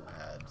original,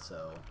 had.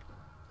 So,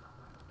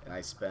 and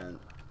I spent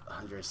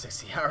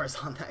 160 hours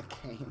on that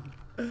game.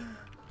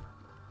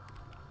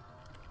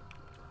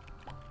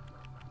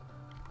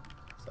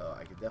 So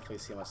I could definitely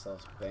see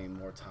myself spending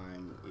more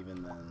time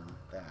even than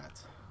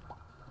that.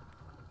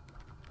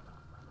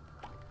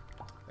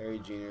 Larry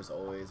Jr. is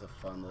always a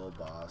fun little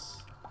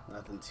boss.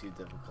 Nothing too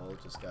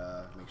difficult, just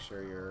gotta make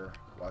sure you're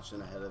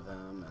watching ahead of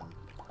him and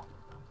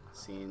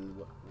seeing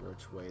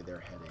which way they're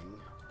heading.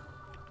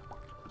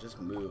 Just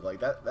move.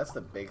 Like that's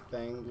the big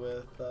thing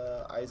with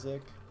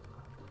Isaac,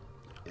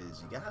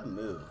 is you gotta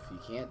move. You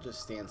can't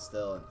just stand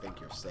still and think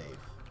you're safe.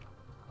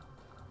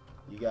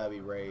 You gotta be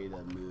ready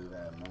to move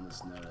at a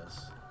moment's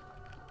notice.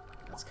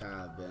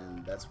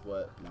 That's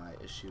what my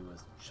issue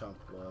with Chunk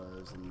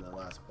was in the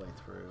last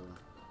playthrough.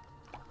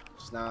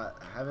 I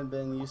haven't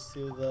been used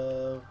to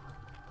the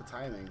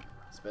timing.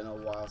 It's been a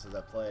while since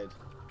I played.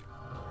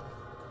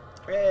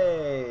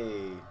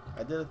 Hey!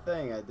 I did a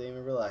thing I didn't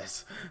even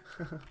realize.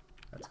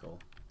 That's cool.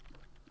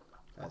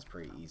 That's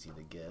pretty easy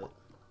to get.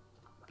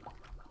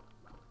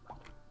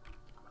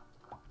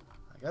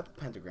 I got the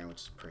pentagram,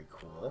 which is pretty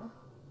cool.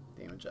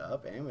 Damage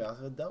up, and we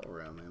also have a devil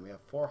room, and we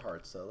have 4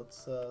 hearts, so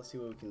let's see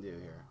what we can do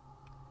here.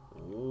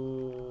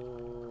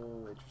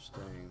 Ooh,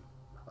 interesting.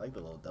 I like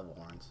the little devil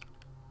horns.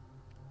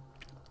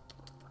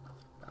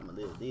 I'm a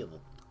little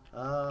devil.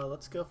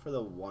 Let's go for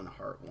the 1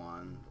 heart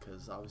one,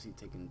 because obviously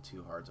taking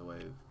 2 hearts away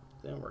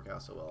didn't work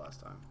out so well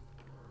last time.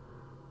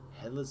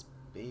 Headless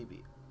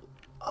baby.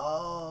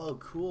 Oh,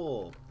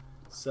 cool.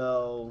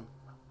 So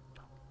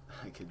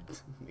I could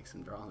make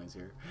some drawings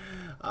here.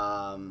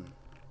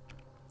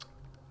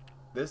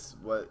 This,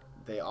 what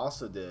they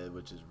also did,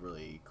 which is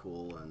really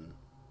cool and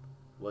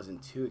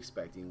wasn't too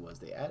expecting, was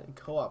they added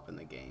co-op in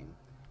the game,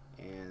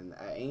 and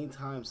at any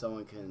time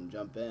someone can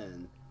jump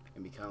in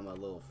and become a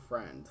little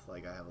friend.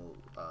 Like I have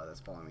a that's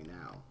following me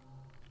now,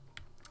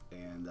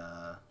 and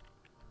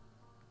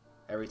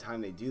every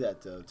time they do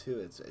that though too,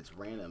 it's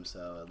random,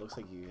 so it looks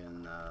like you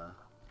can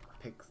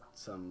pick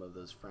some of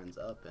those friends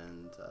up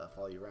and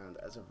follow you around.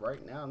 As of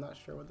right now, I'm not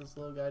sure what this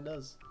little guy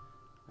does.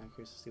 I'm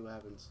curious to see what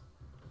happens.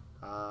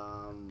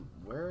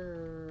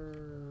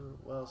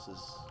 What else is,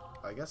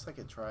 I guess I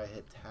could try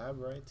hit tab,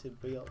 right, to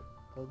be able to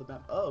pull the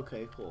map. Oh,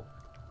 okay, cool.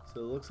 So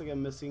it looks like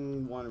I'm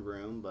missing 1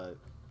 room, but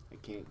I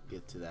can't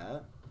get to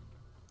that.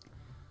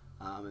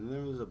 And then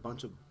there was a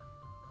bunch of,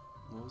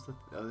 what was the,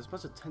 oh, there's a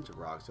bunch of tinted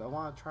rocks. Do I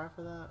want to try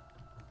for that?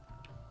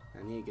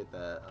 I need to get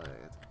that. Oh,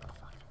 yeah, oh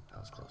fuck, that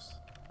was close.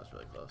 That was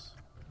really close.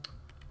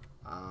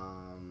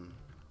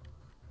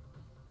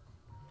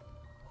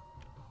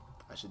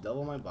 I should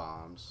double my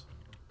bombs.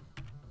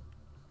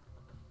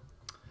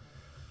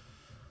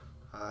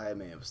 I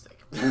made a mistake.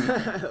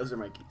 Those are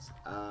my keys.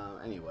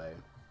 Anyway,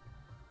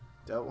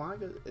 do I want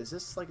to go? Is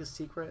this like a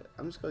secret?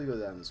 I'm just going to go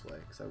down this way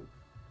because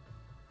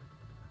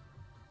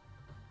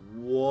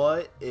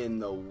What in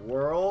the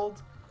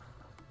world?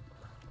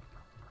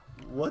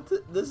 What?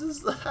 This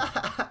is.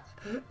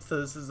 So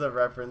this is a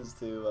reference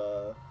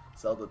to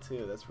Zelda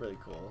 2. That's really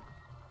cool.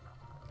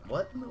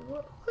 What in the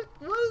world?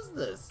 What is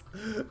this?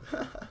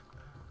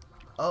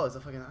 Oh, it's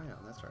a fucking ion.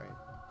 That's right.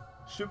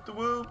 Shoot the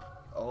whoop.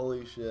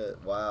 Holy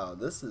shit. Wow,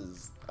 this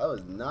is... I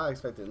was not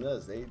expecting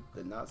this. They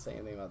did not say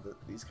anything about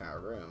these kind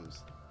of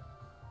rooms.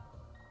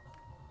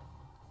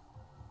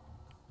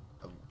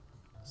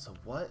 So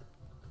what?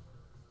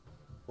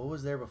 What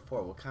was there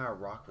before? What kind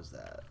of rock was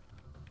that?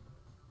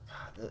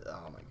 God,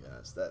 oh my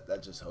goodness.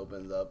 That just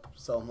opens up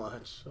so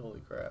much.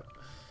 Holy crap.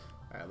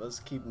 Alright, let's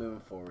keep moving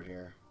forward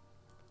here.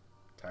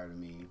 Tired of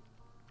me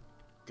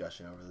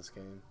gushing over this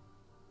game.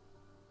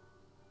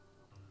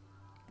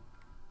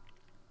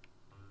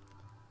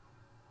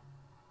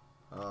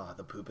 Oh,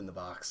 the poop in the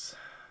box.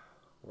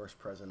 Worst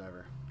present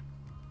ever.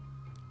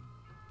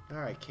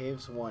 Alright,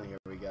 caves 1 here.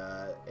 We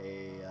got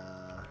a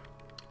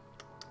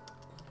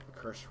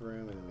curse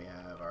room, and then we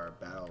have our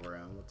battle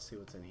room. Let's see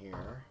what's in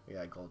here. We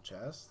got a gold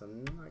chest.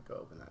 I'm not going to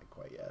open that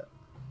quite yet.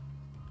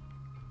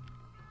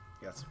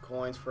 Got some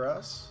coins for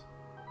us.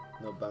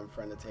 No bum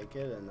friend to take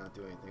it and not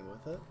do anything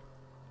with it.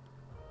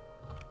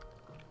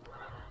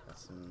 Got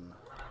some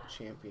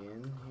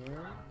champion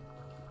here.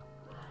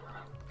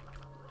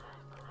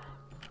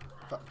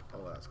 Fuck.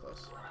 Oh, that was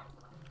close.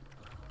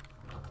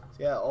 So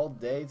yeah, all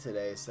day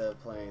today, instead of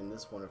playing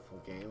this wonderful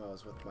game, I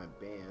was with my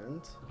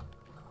band.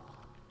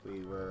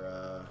 We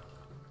were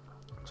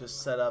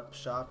just set up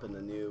shop in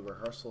the new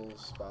rehearsal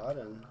spot,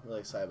 and really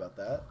excited about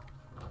that.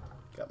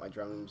 Got my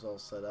drums all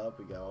set up.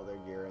 We got all their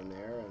gear in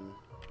there, and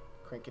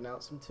cranking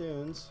out some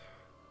tunes.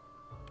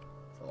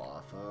 a lot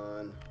of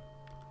fun.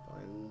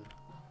 Playing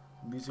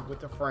music with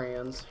their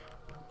friends.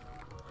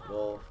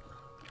 We'll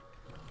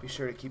be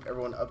sure to keep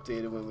everyone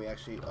updated when we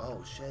actually...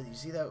 Oh, shit. You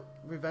see that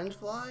revenge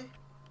fly?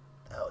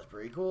 That was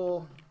pretty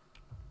cool.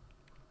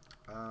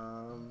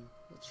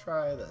 Let's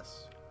try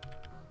this.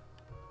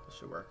 This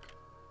should work.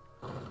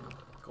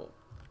 Cool.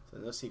 So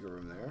no secret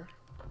room there.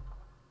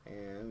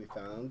 And we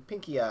found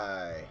Pinky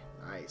Eye.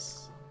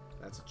 Nice.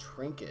 That's a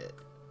trinket.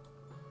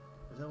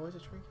 Is that always a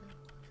trinket? I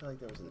feel like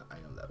there was an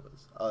item that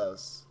was... Oh, that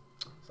was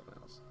something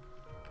else.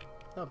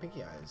 No,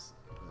 Pinky Eye is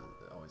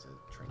always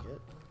a trinket.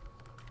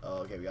 Oh,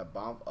 okay, we got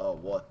bomb... Oh,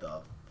 what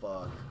the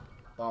fuck?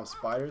 Bomb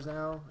spiders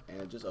now?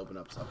 And it just opened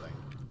up something.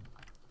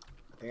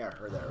 I think I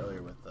heard that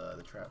earlier with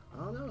the trap.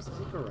 Oh, no, it's the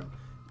secret room.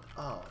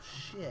 Oh,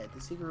 shit.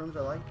 The secret rooms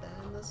are like that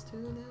in this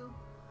too now?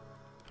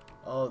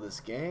 Oh, this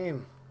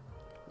game.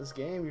 This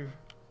game, you're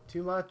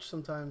too much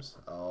sometimes.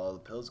 Oh, the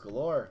pills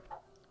galore.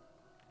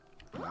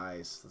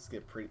 Nice. Let's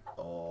get pretty...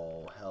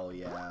 Oh, hell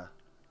yeah.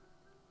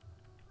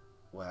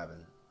 What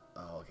happened?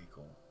 Oh, okay,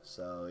 cool.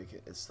 So,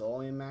 it's still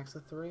only a max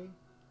of 3?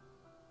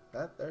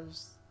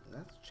 That's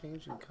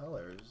changing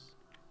colors.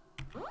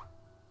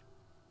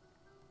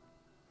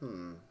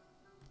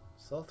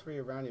 Still 3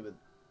 around you, but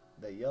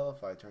the yellow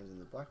fly turns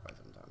into black fly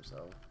sometimes,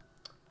 so...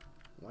 I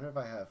wonder if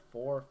I have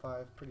 4 or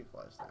 5 pretty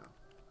flies now.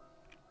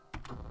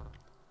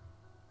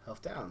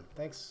 Health down.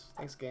 Thanks,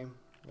 game.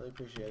 Really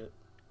appreciate it.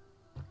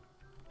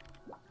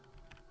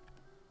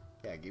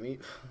 Yeah, give me...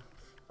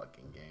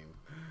 fucking game.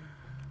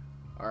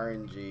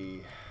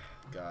 RNG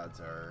gods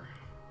are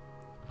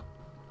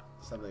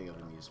something of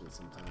amusement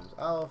sometimes.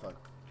 Oh, fuck.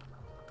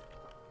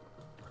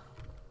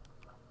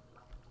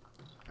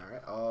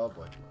 Alright, oh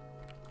boy.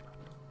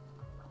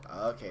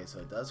 Okay, so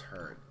it does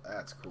hurt.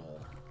 That's cool.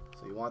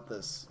 So you want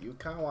this... You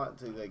kind of want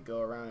to, like, go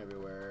around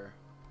everywhere.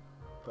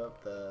 Put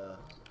up the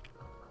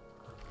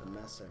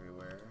mess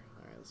everywhere.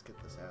 Alright, let's get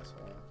this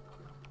asshole.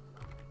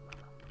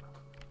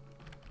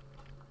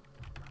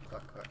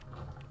 Fuck.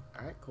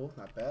 Alright, cool.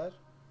 Not bad.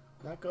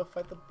 Not go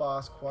fight the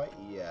boss quite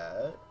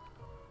yet.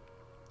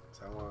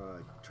 So I want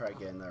to try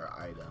getting another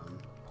item.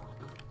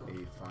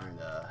 Maybe find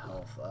a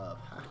health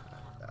up.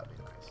 That would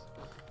be nice.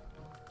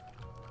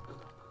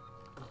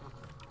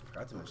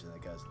 Forgot to mention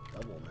that guy's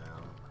double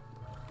now.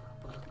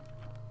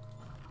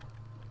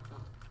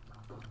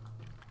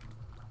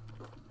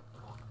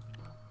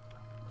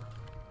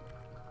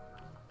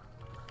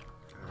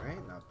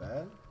 Alright, not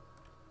bad.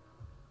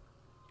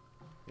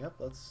 Yep,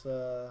 let's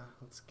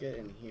get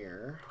in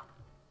here.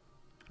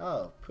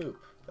 Oh,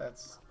 poop.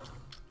 That's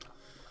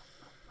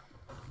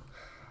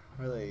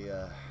really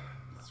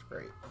that's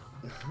great.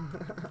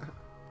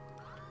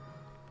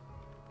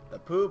 The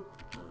poop.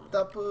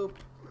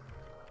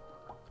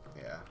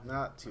 Yeah,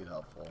 not too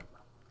helpful.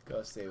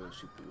 Go stay with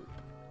Shoop-Poop.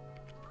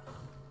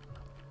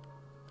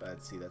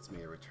 But see, that's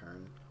made a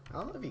return. I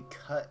don't know if he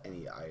cut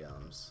any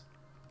items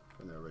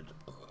from the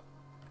original.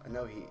 I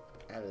know he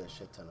added a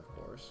shit ton, of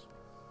course,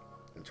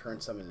 and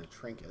turned some into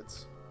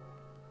trinkets.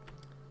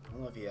 I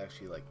don't know if he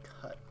actually, like,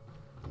 cut.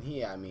 And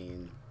he, I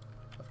mean,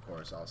 of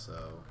course,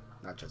 also,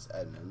 not just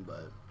Edmund,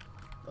 but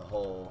the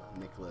whole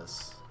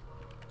Nicholas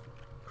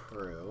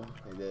crew.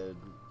 They did,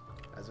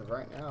 as of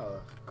right now,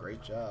 a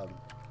great job.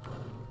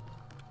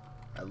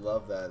 I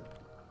love that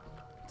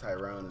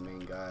Tyrone, the main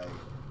guy,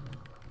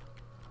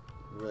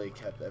 really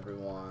kept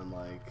everyone,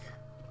 like,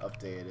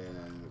 updated,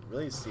 and it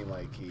really seemed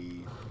like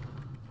he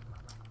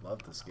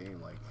loved this game.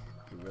 Like,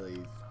 he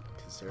really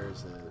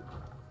considers it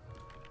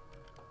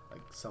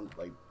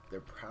like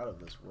they're proud of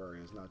this work.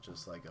 It's not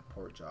just like a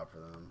port job for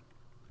them.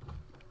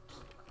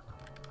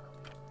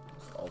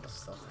 Just all the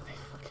stuff that they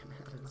fucking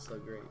added is so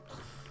great.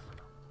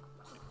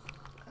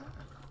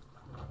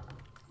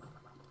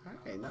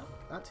 Alright,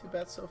 not too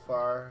bad so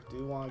far.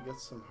 Do want to get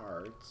some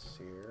hearts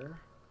here.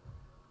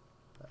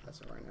 But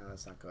as of right now,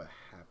 that's not going to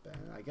happen.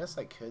 I guess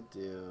I could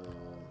do...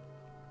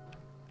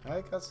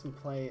 I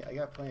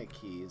got plenty of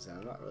keys, and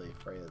I'm not really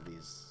afraid of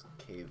these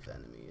cave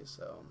enemies,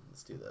 so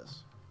let's do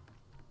this.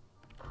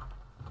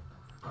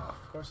 Oh,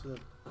 of course there's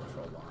a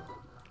control bomb.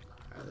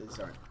 Alright, these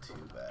aren't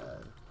too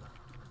bad.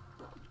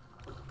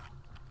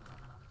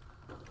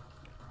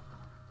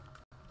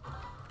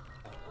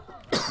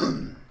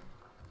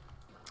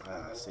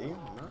 See?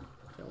 I'm not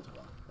feeling too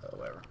well. Oh,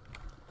 whatever.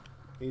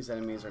 These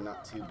enemies are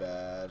not too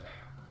bad.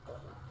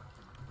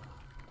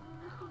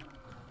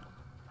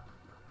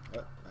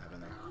 What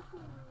happened there?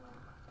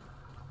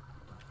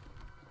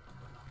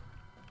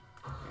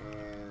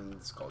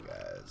 And skull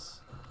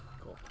guys.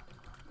 Cool.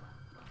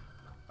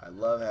 I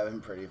love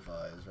having pretty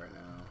flies right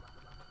now.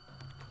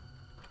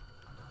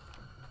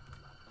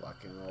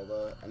 Blocking all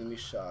the enemy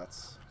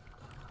shots.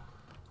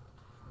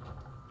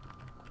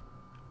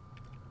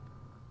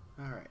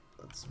 Alright,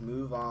 let's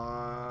move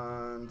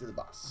on to the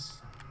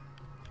boss.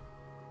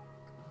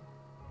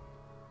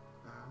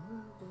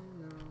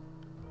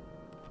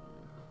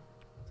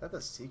 Is that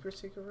the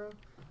secret room?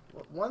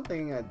 One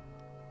thing you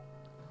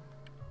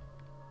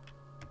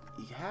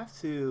have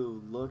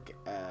to look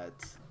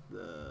at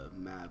the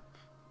map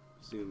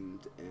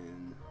zoomed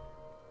in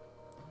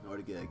in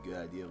order to get a good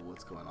idea of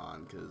what's going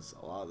on, because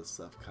a lot of the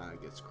stuff kind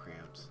of gets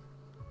cramped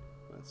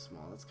when it's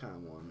small. That's kind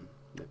of one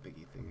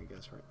nitpicky thing, I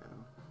guess, right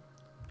now.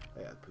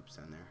 Oh yeah, the poop's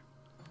down there.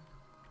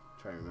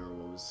 Trying to remember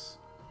what was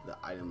the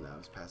item that I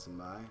was passing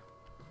by.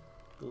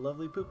 The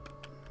lovely poop.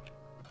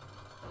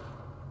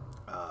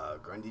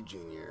 Grundy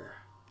Jr.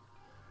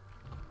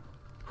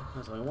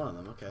 There's only one of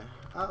them, okay.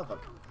 Oh,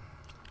 fuck.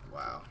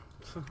 Wow.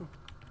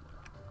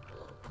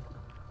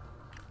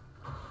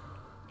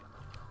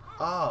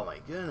 Oh my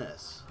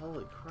goodness.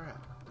 Holy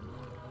crap.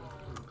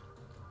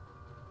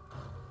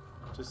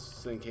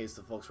 Just in case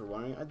the folks were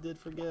wondering, I did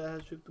forget I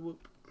had to shoot the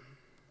whoop.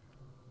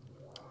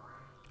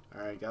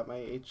 Alright, got my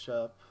H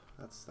up.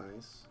 That's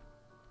nice.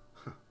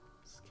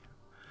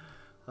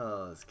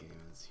 Oh, this game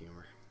is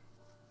humor.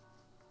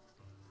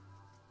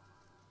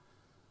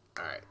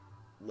 Alright,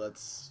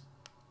 let's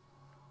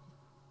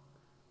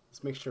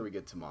make sure we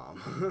get to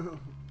mom.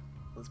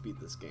 Let's beat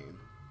this game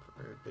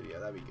for a video.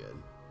 That'd be good.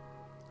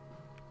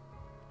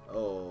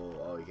 Oh,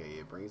 okay,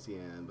 it brings you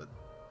in, but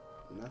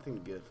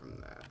nothing good from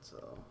that,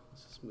 so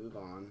let's just move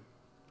on.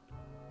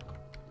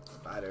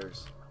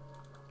 Spiders.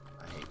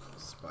 I hate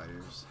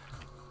spiders.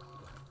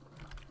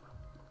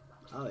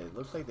 Oh, they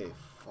look like they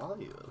follow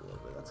you a little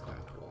bit. That's kind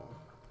of cool.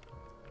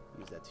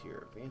 Use that to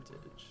your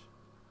advantage.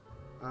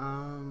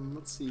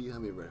 Let's see how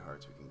many red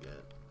hearts we can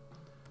get.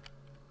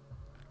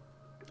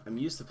 I'm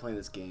used to playing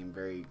this game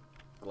very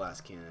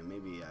glass cannon.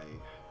 Maybe I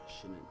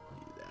shouldn't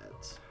do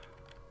that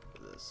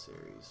for this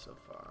series so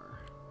far.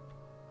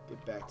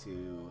 Get back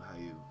to how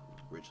you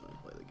originally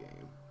played the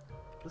game.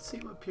 Let's see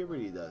what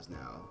puberty does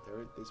now.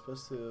 They're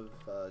supposed to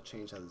have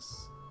changed how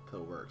this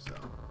pill works, so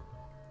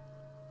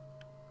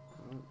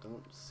well,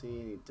 don't see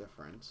any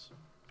difference.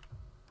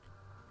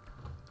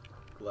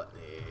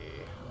 Gluttony.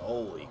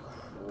 Holy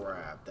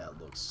crap,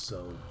 that looks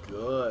so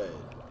good.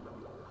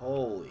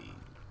 Holy.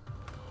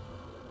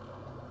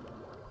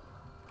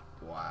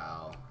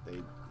 Wow.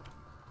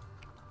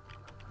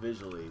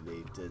 Visually,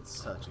 they did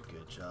such a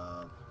good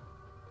job.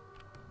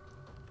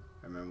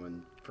 I remember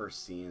when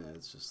first seeing it,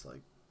 it's just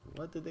like,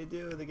 what did they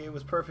do? The game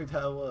was perfect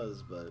how it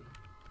was, but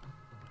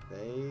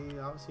they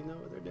obviously know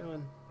what they're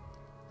doing.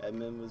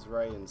 Edmund was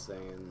right in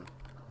saying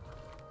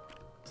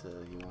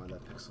he wanted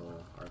that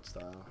pixel art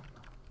style.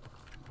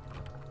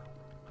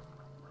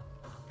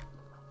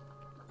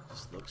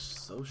 Just looks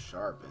so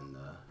sharp, and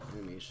the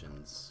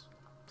animation's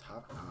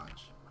top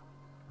notch.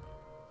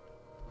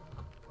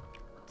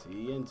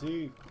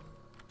 TNT.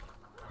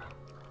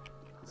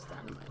 It's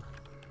dynamite.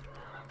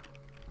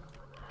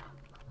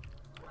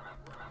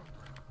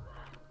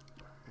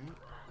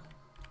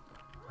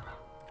 Right.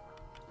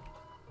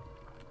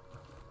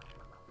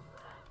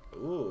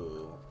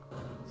 Ooh.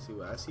 See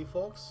what I see,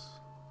 folks?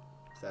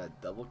 Is that a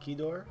double key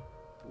door?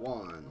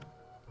 1,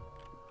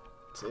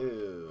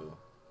 2.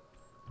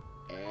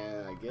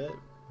 And I get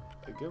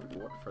a good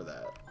reward for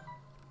that.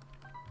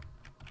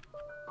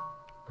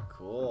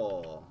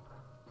 Cool.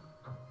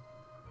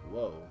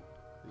 Whoa.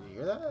 Did you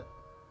hear that?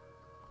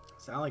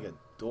 Sound like a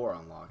door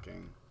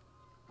unlocking.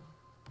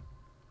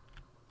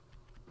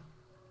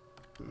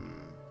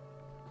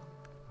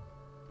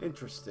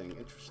 Interesting,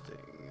 interesting.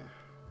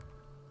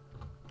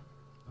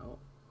 Oh,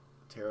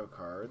 tarot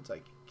cards.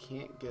 I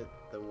can't get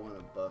the one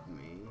above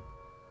me.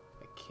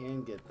 I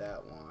can get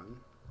that one.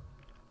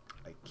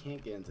 I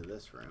can't get into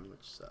this room,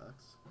 which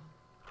sucks.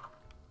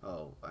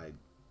 Oh, I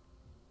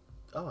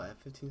have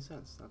 15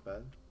 cents. Not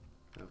bad.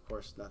 And of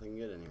course, nothing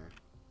good in here.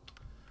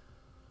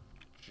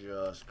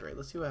 Just great.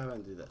 Let's see what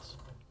happens to do this.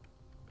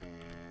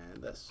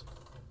 And this.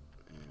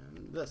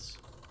 And this.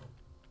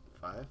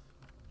 5,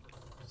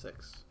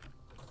 6,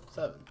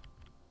 7.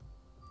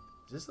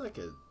 Is this like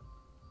a...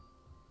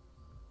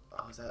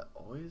 Oh, is that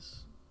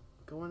always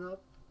going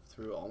up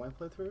through all my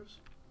playthroughs?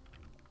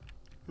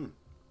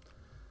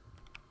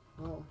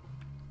 Well,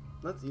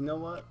 you know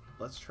what?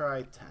 Let's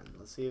try 10.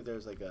 Let's see if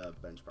there's like a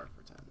benchmark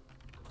for 10.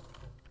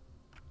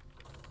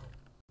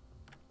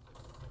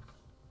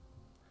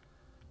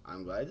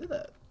 I'm glad I did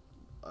that.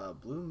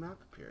 Blue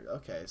map appeared.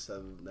 Okay,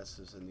 so that's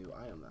just a new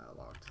item that I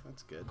locked.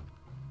 That's good.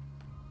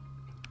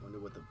 Wonder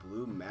what the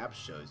blue map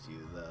shows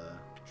you. The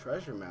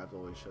treasure map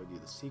always showed you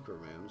the secret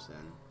rooms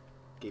and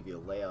gave you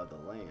a layout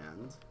of the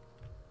land.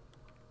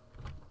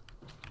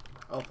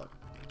 Oh fuck.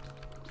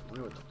 I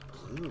wonder what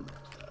the blue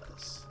map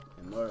does.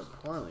 And more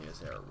importantly, is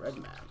there a red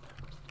map?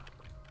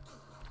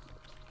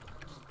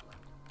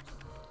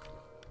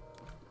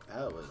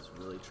 That was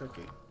really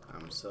tricky.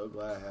 I'm so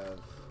glad I have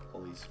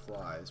all these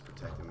flies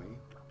protecting me.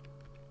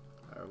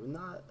 I would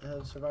not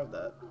have survived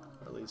that,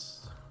 or at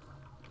least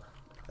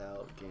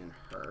without getting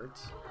hurt.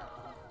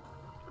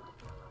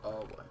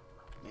 Oh boy.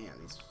 Man,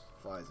 these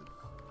flies have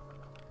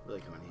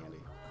really come in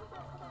handy.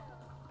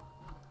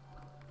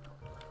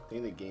 I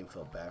think the game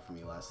felt bad for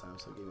me last time,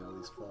 so it gave me all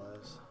these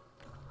flies.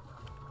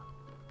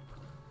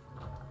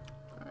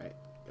 Alright,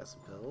 got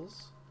some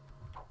pills.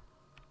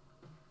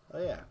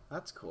 Oh yeah,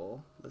 that's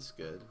cool. That's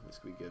good. This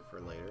could be good for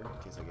later,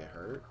 in case I get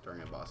hurt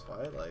during a boss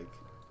fight, like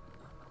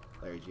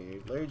Larry Jr.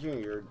 Larry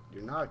Jr.,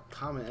 you're not a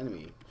common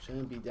enemy.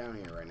 Shouldn't be down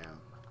here right now.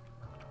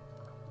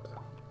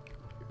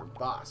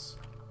 boss.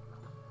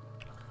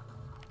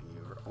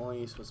 You're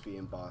only supposed to be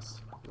in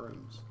boss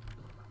rooms.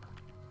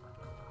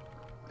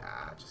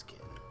 Nah, just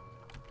kidding.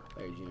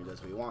 Larry Jr.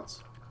 does what he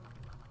wants.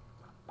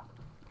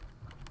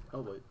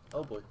 Oh boy,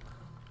 oh boy.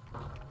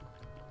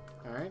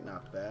 Alright,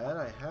 not bad.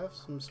 I have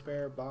some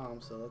spare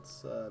bombs, so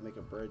let's make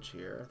a bridge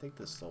here. I think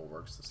this still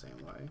works the same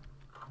way.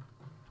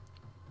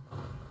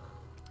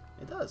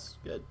 It does.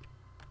 Good.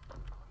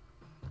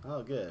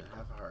 Oh, good.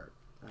 Half a heart.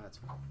 That's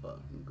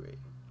fucking great.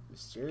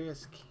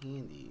 Mysterious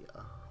candy.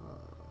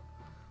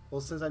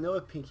 Well, since I know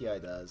what Pinky Eye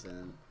does,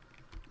 and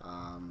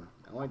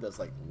it only does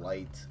like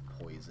light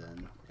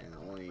poison, and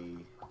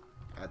only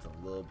adds a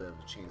little bit of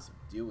a chance of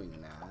doing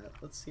that.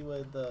 Let's see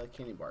what the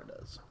candy bar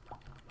does.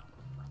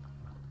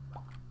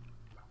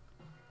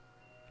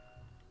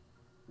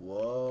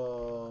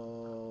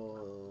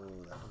 Whoa,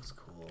 that looks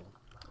cool.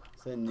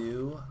 It's a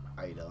new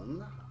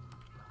item.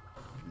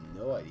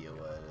 No idea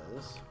what it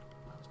is.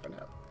 Let's find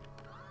out.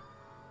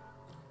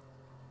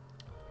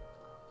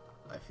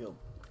 I feel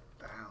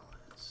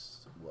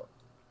balanced. What?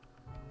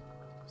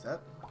 Is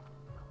that?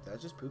 Did I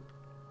just poop?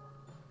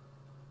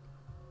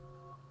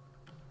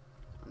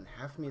 And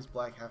half of me is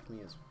black, half of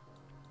me is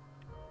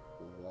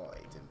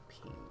white and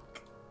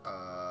pink.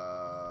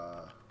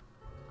 I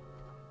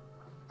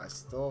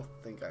still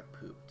think I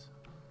pooped,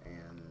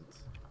 and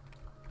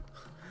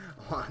I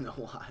want to know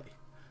why.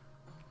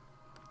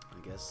 I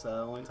guess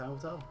only time will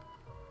tell.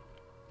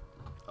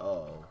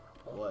 Oh,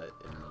 what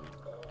in the...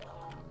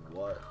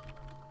 What?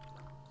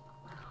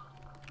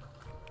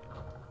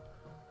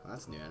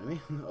 That's a new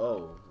enemy.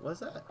 Oh, what's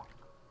that?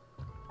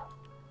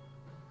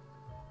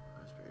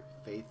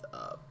 Faith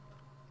up.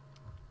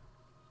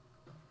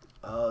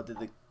 Oh, did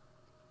the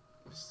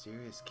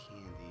mysterious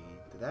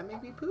candy... Did that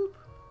make me poop?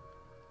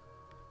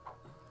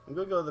 I'm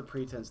gonna go with the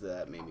pretense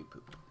that made me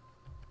poop.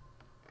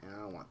 And I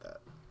don't want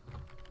that.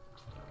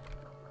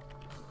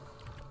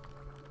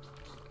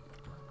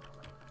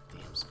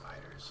 Damn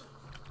spiders.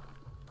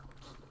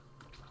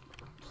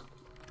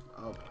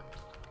 Oh boy.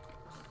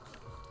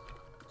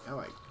 How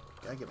I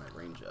gotta get my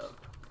range up.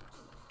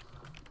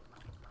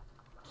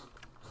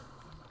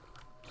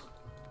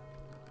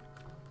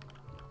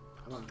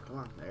 Come on, come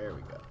on. There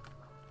we go.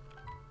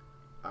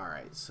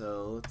 Alright,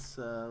 so let's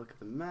look at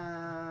the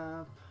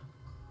map.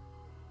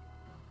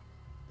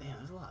 Damn,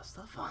 there's a lot of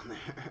stuff on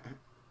there.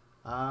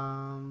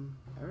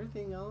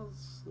 Everything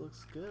else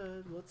looks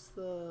good. What's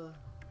the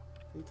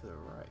thing to the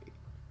right?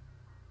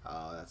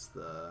 Oh, that's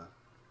the...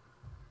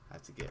 I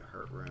have to get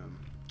hurt room.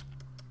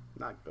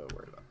 Not gonna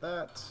worry about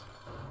that.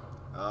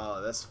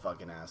 Oh, this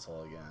fucking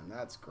asshole again.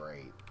 That's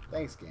great.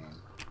 Thanks, game.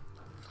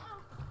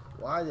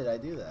 Why did I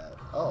do that?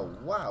 Oh,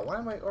 wow. Why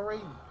am I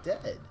already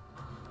dead?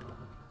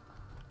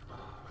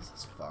 This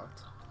is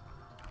fucked.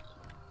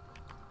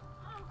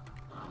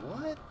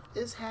 What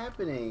is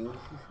happening?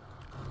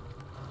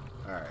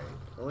 Alright,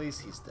 at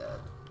least he's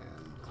dead.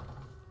 And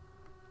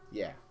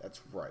yeah,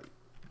 that's right.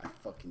 I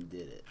fucking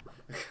did it.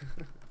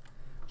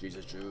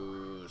 Jesus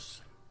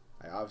juice.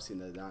 I obviously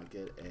did not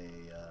get a...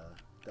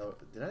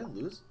 did I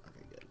lose?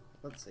 Okay, good.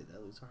 Let's say, did I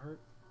lose a heart?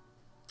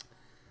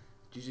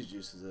 Jesus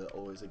juice is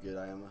always a good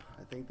item.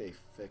 I think they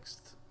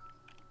fixed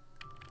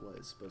what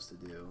it's supposed to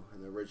do.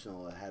 In the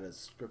original, it had a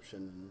description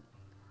and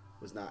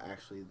was not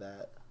actually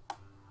that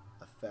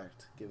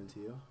effect given to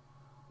you.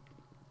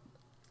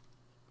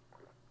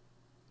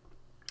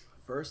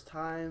 First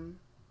time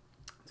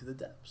to the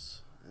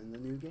depths in the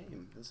new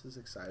game. This is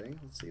exciting.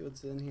 Let's see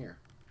what's in here.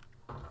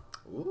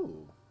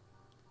 Ooh.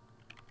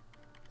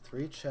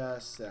 3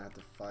 chests and I have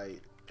to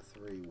fight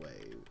 2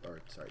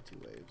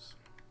 waves.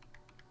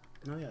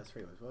 Oh yeah,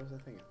 3 waves. What was I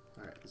thinking?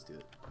 Alright, let's do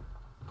it.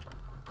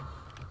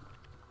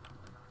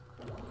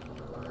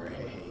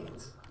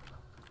 Great.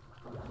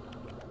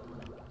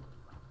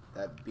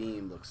 That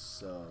beam looks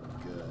so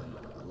good.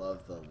 I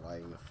love the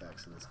lighting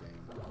effects in this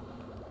game.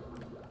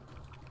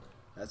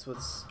 That's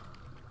what's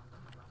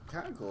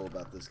kind of cool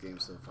about this game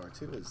so far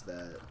too, is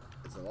that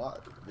it's a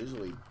lot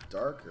visually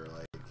darker,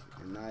 like,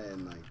 and not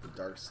in like the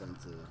dark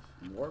sense of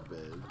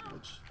morbid,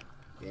 which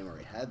the game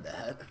already had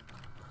that.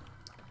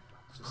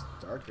 It's just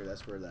darker.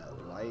 That's where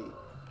that light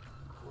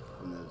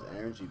from those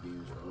energy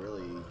beams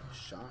really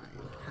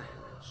shine.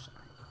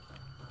 Shine.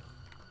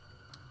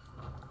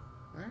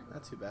 Alright,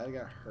 not too bad. I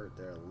got hurt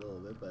there a little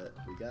bit, but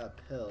we got a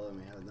pill and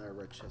we have another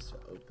red chest to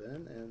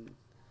open, and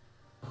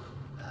those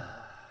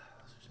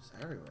are just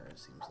everywhere, it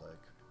seems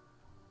like.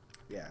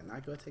 Yeah,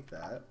 not gonna take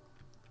that.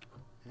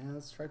 And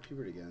let's try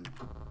puberty again.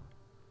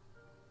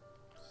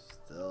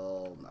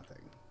 Still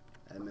nothing.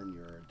 Edmund,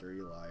 you're a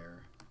dirty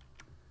liar.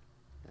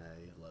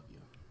 I love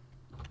you.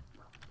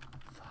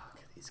 Fuck,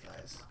 these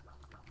guys.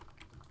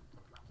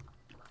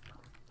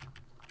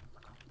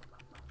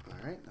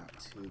 Alright, not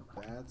too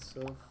bad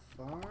so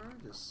far.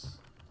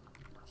 Just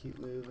keep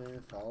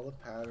moving, follow the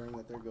pattern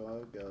that they're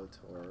going to go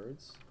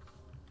towards.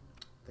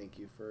 Thank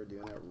you for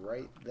doing that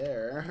right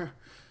there.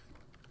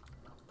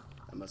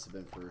 That must have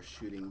been for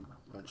shooting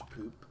a bunch of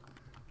poop.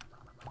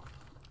 I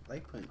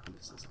like putting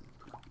emphasis on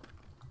poop.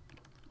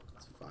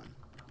 It's fun.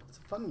 It's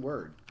a fun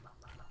word.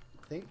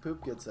 think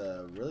poop gets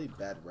a really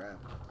bad rap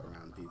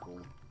around people,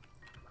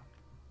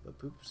 but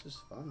poop's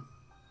just fun.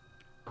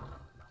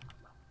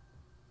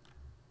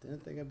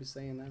 Didn't think I'd be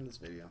saying that in this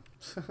video.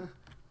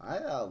 I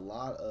had a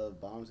lot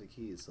of bombs and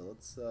keys, so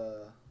let's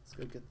go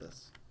get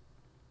this.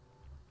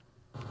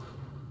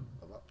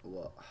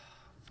 Well,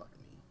 fuck me.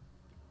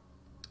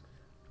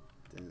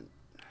 Didn't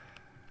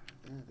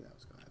think that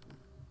was gonna happen.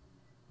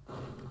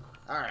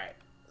 All right,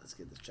 let's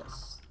get this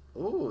chest.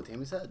 Ooh,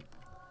 Tammy's head.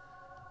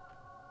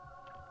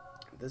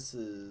 This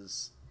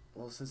is,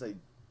 well, since I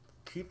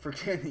keep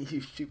forgetting to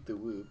use shoot the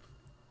whoop,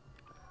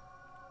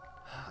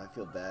 I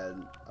feel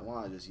bad. I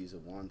want to just use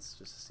it once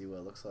just to see what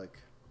it looks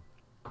like.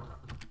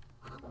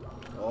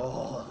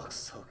 Oh, it looks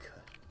so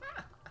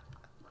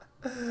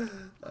good.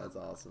 That's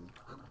awesome.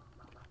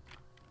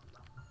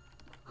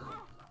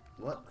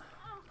 What?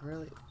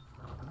 Really?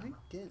 Am I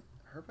getting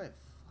hurt by a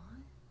fly?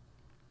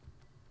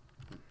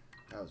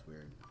 That was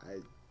weird.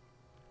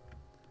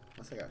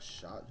 Unless I got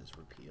shot just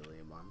repeatedly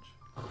a bunch.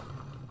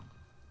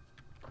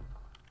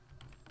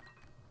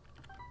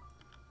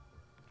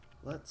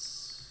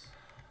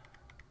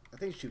 I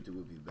think shoot the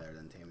would be better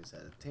than Tammy's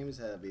head. Tammy's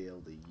head I'd be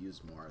able to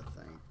use more, I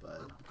think,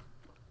 but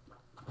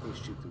I think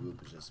shoot the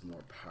whoop is just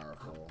more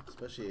powerful,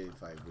 especially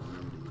if I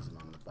remember to use it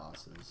on the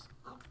bosses.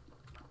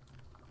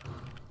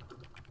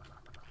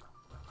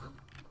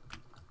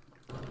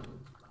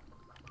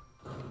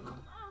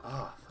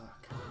 Oh,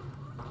 fuck.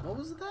 What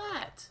was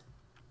that?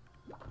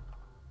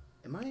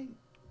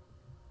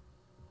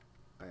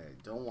 I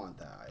don't want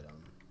that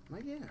item. Am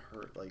I getting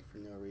hurt, like, for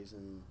no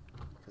reason?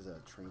 Because of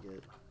a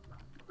trinket?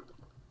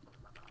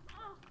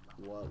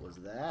 What was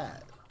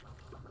that?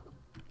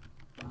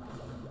 That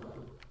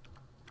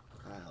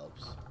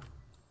helps.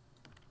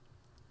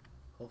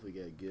 Hopefully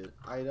get a good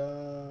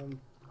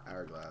item.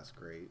 Hourglass,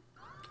 great.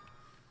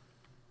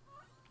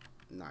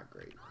 Not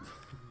great.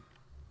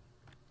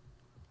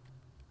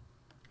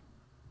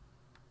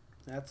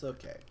 That's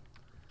okay.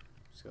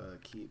 Just gotta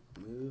keep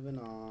moving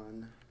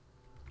on.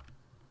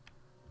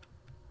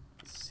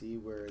 Let's see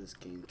where this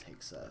game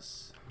takes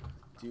us. I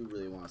do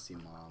really want to see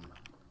Mom.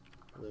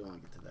 I really want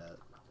to get to that.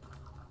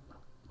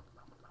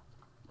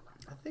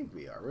 I think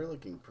we are. We're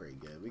looking pretty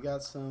good. We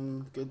got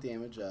some good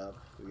damage up.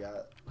 We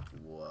got...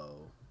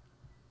 Whoa.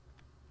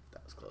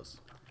 That was close.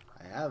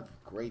 I have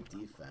great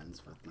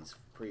defense with these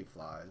pretty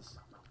flies.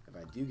 If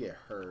I do get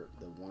hurt,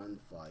 the one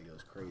fly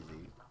goes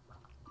crazy.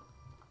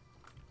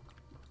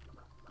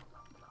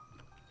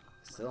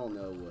 Still don't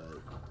know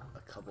what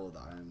a couple of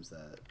the items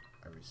that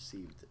I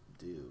received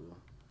do.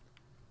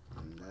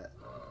 And that...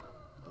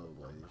 Oh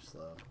boy, you're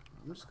slow.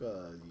 I'm just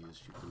gonna use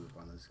shoot the whoop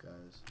on these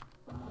guys.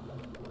 That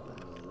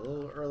was a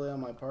little early on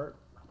my part.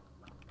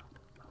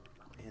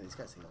 Man, these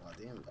guys take a lot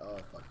of damage. Oh,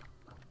 fuck.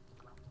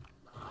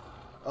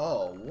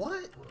 Oh,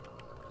 what?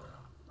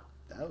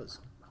 That was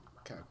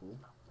kind of cool.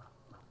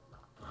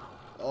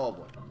 Oh,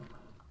 boy.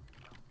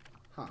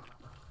 Huh.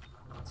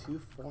 2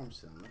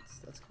 forms in.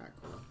 That's kind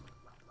of cool.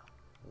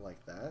 I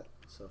like that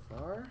so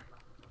far.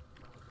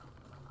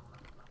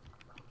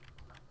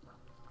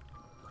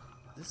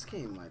 This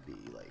game might be,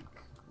 like,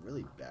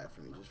 really bad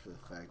for me just for the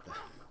fact that...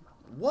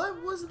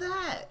 What was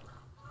that?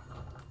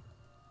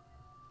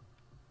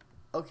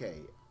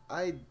 Okay,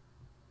 I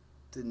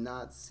did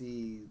not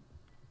see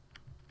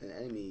an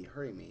enemy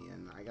hurting me,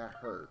 and I got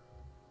hurt.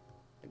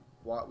 Like,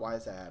 why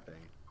is that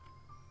happening?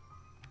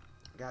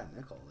 I got a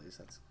nickel, at least.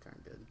 That's kind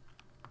of good.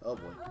 Oh,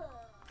 boy.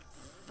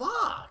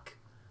 Fuck!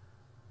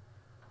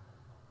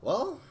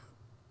 Well,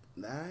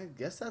 I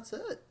guess that's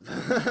it.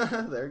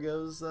 There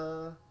goes,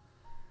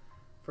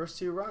 first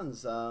 2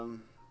 runs.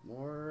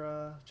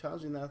 More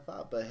challenging than I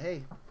thought, but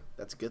hey,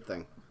 that's a good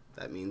thing.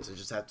 That means I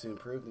just have to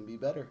improve and be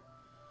better.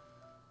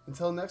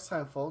 Until next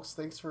time, folks,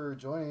 thanks for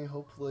joining.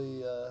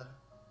 Hopefully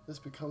this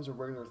becomes a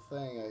regular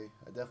thing.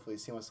 I definitely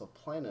see myself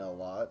playing it a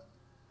lot.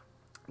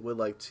 Would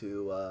like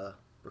to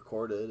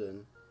record it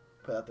and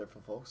put it out there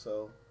for folks,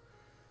 so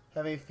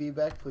have any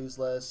feedback, please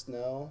let us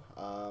know.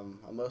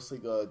 I'm mostly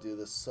going to do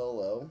this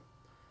solo.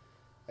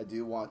 I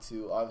do want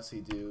to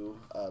obviously do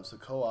some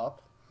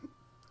co-op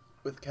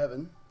with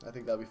Kevin. I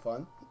think that'll be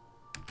fun.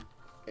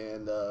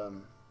 And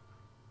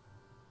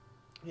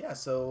yeah,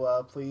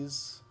 so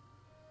please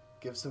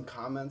give some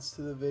comments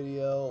to the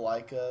video,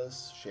 like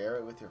us, share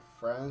it with your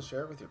friends,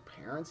 share it with your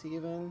parents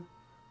even,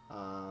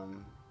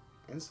 and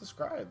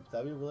subscribe.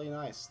 That'd be a really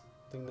nice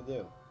thing to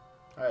do.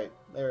 Alright,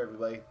 there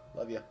everybody.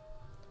 Love ya.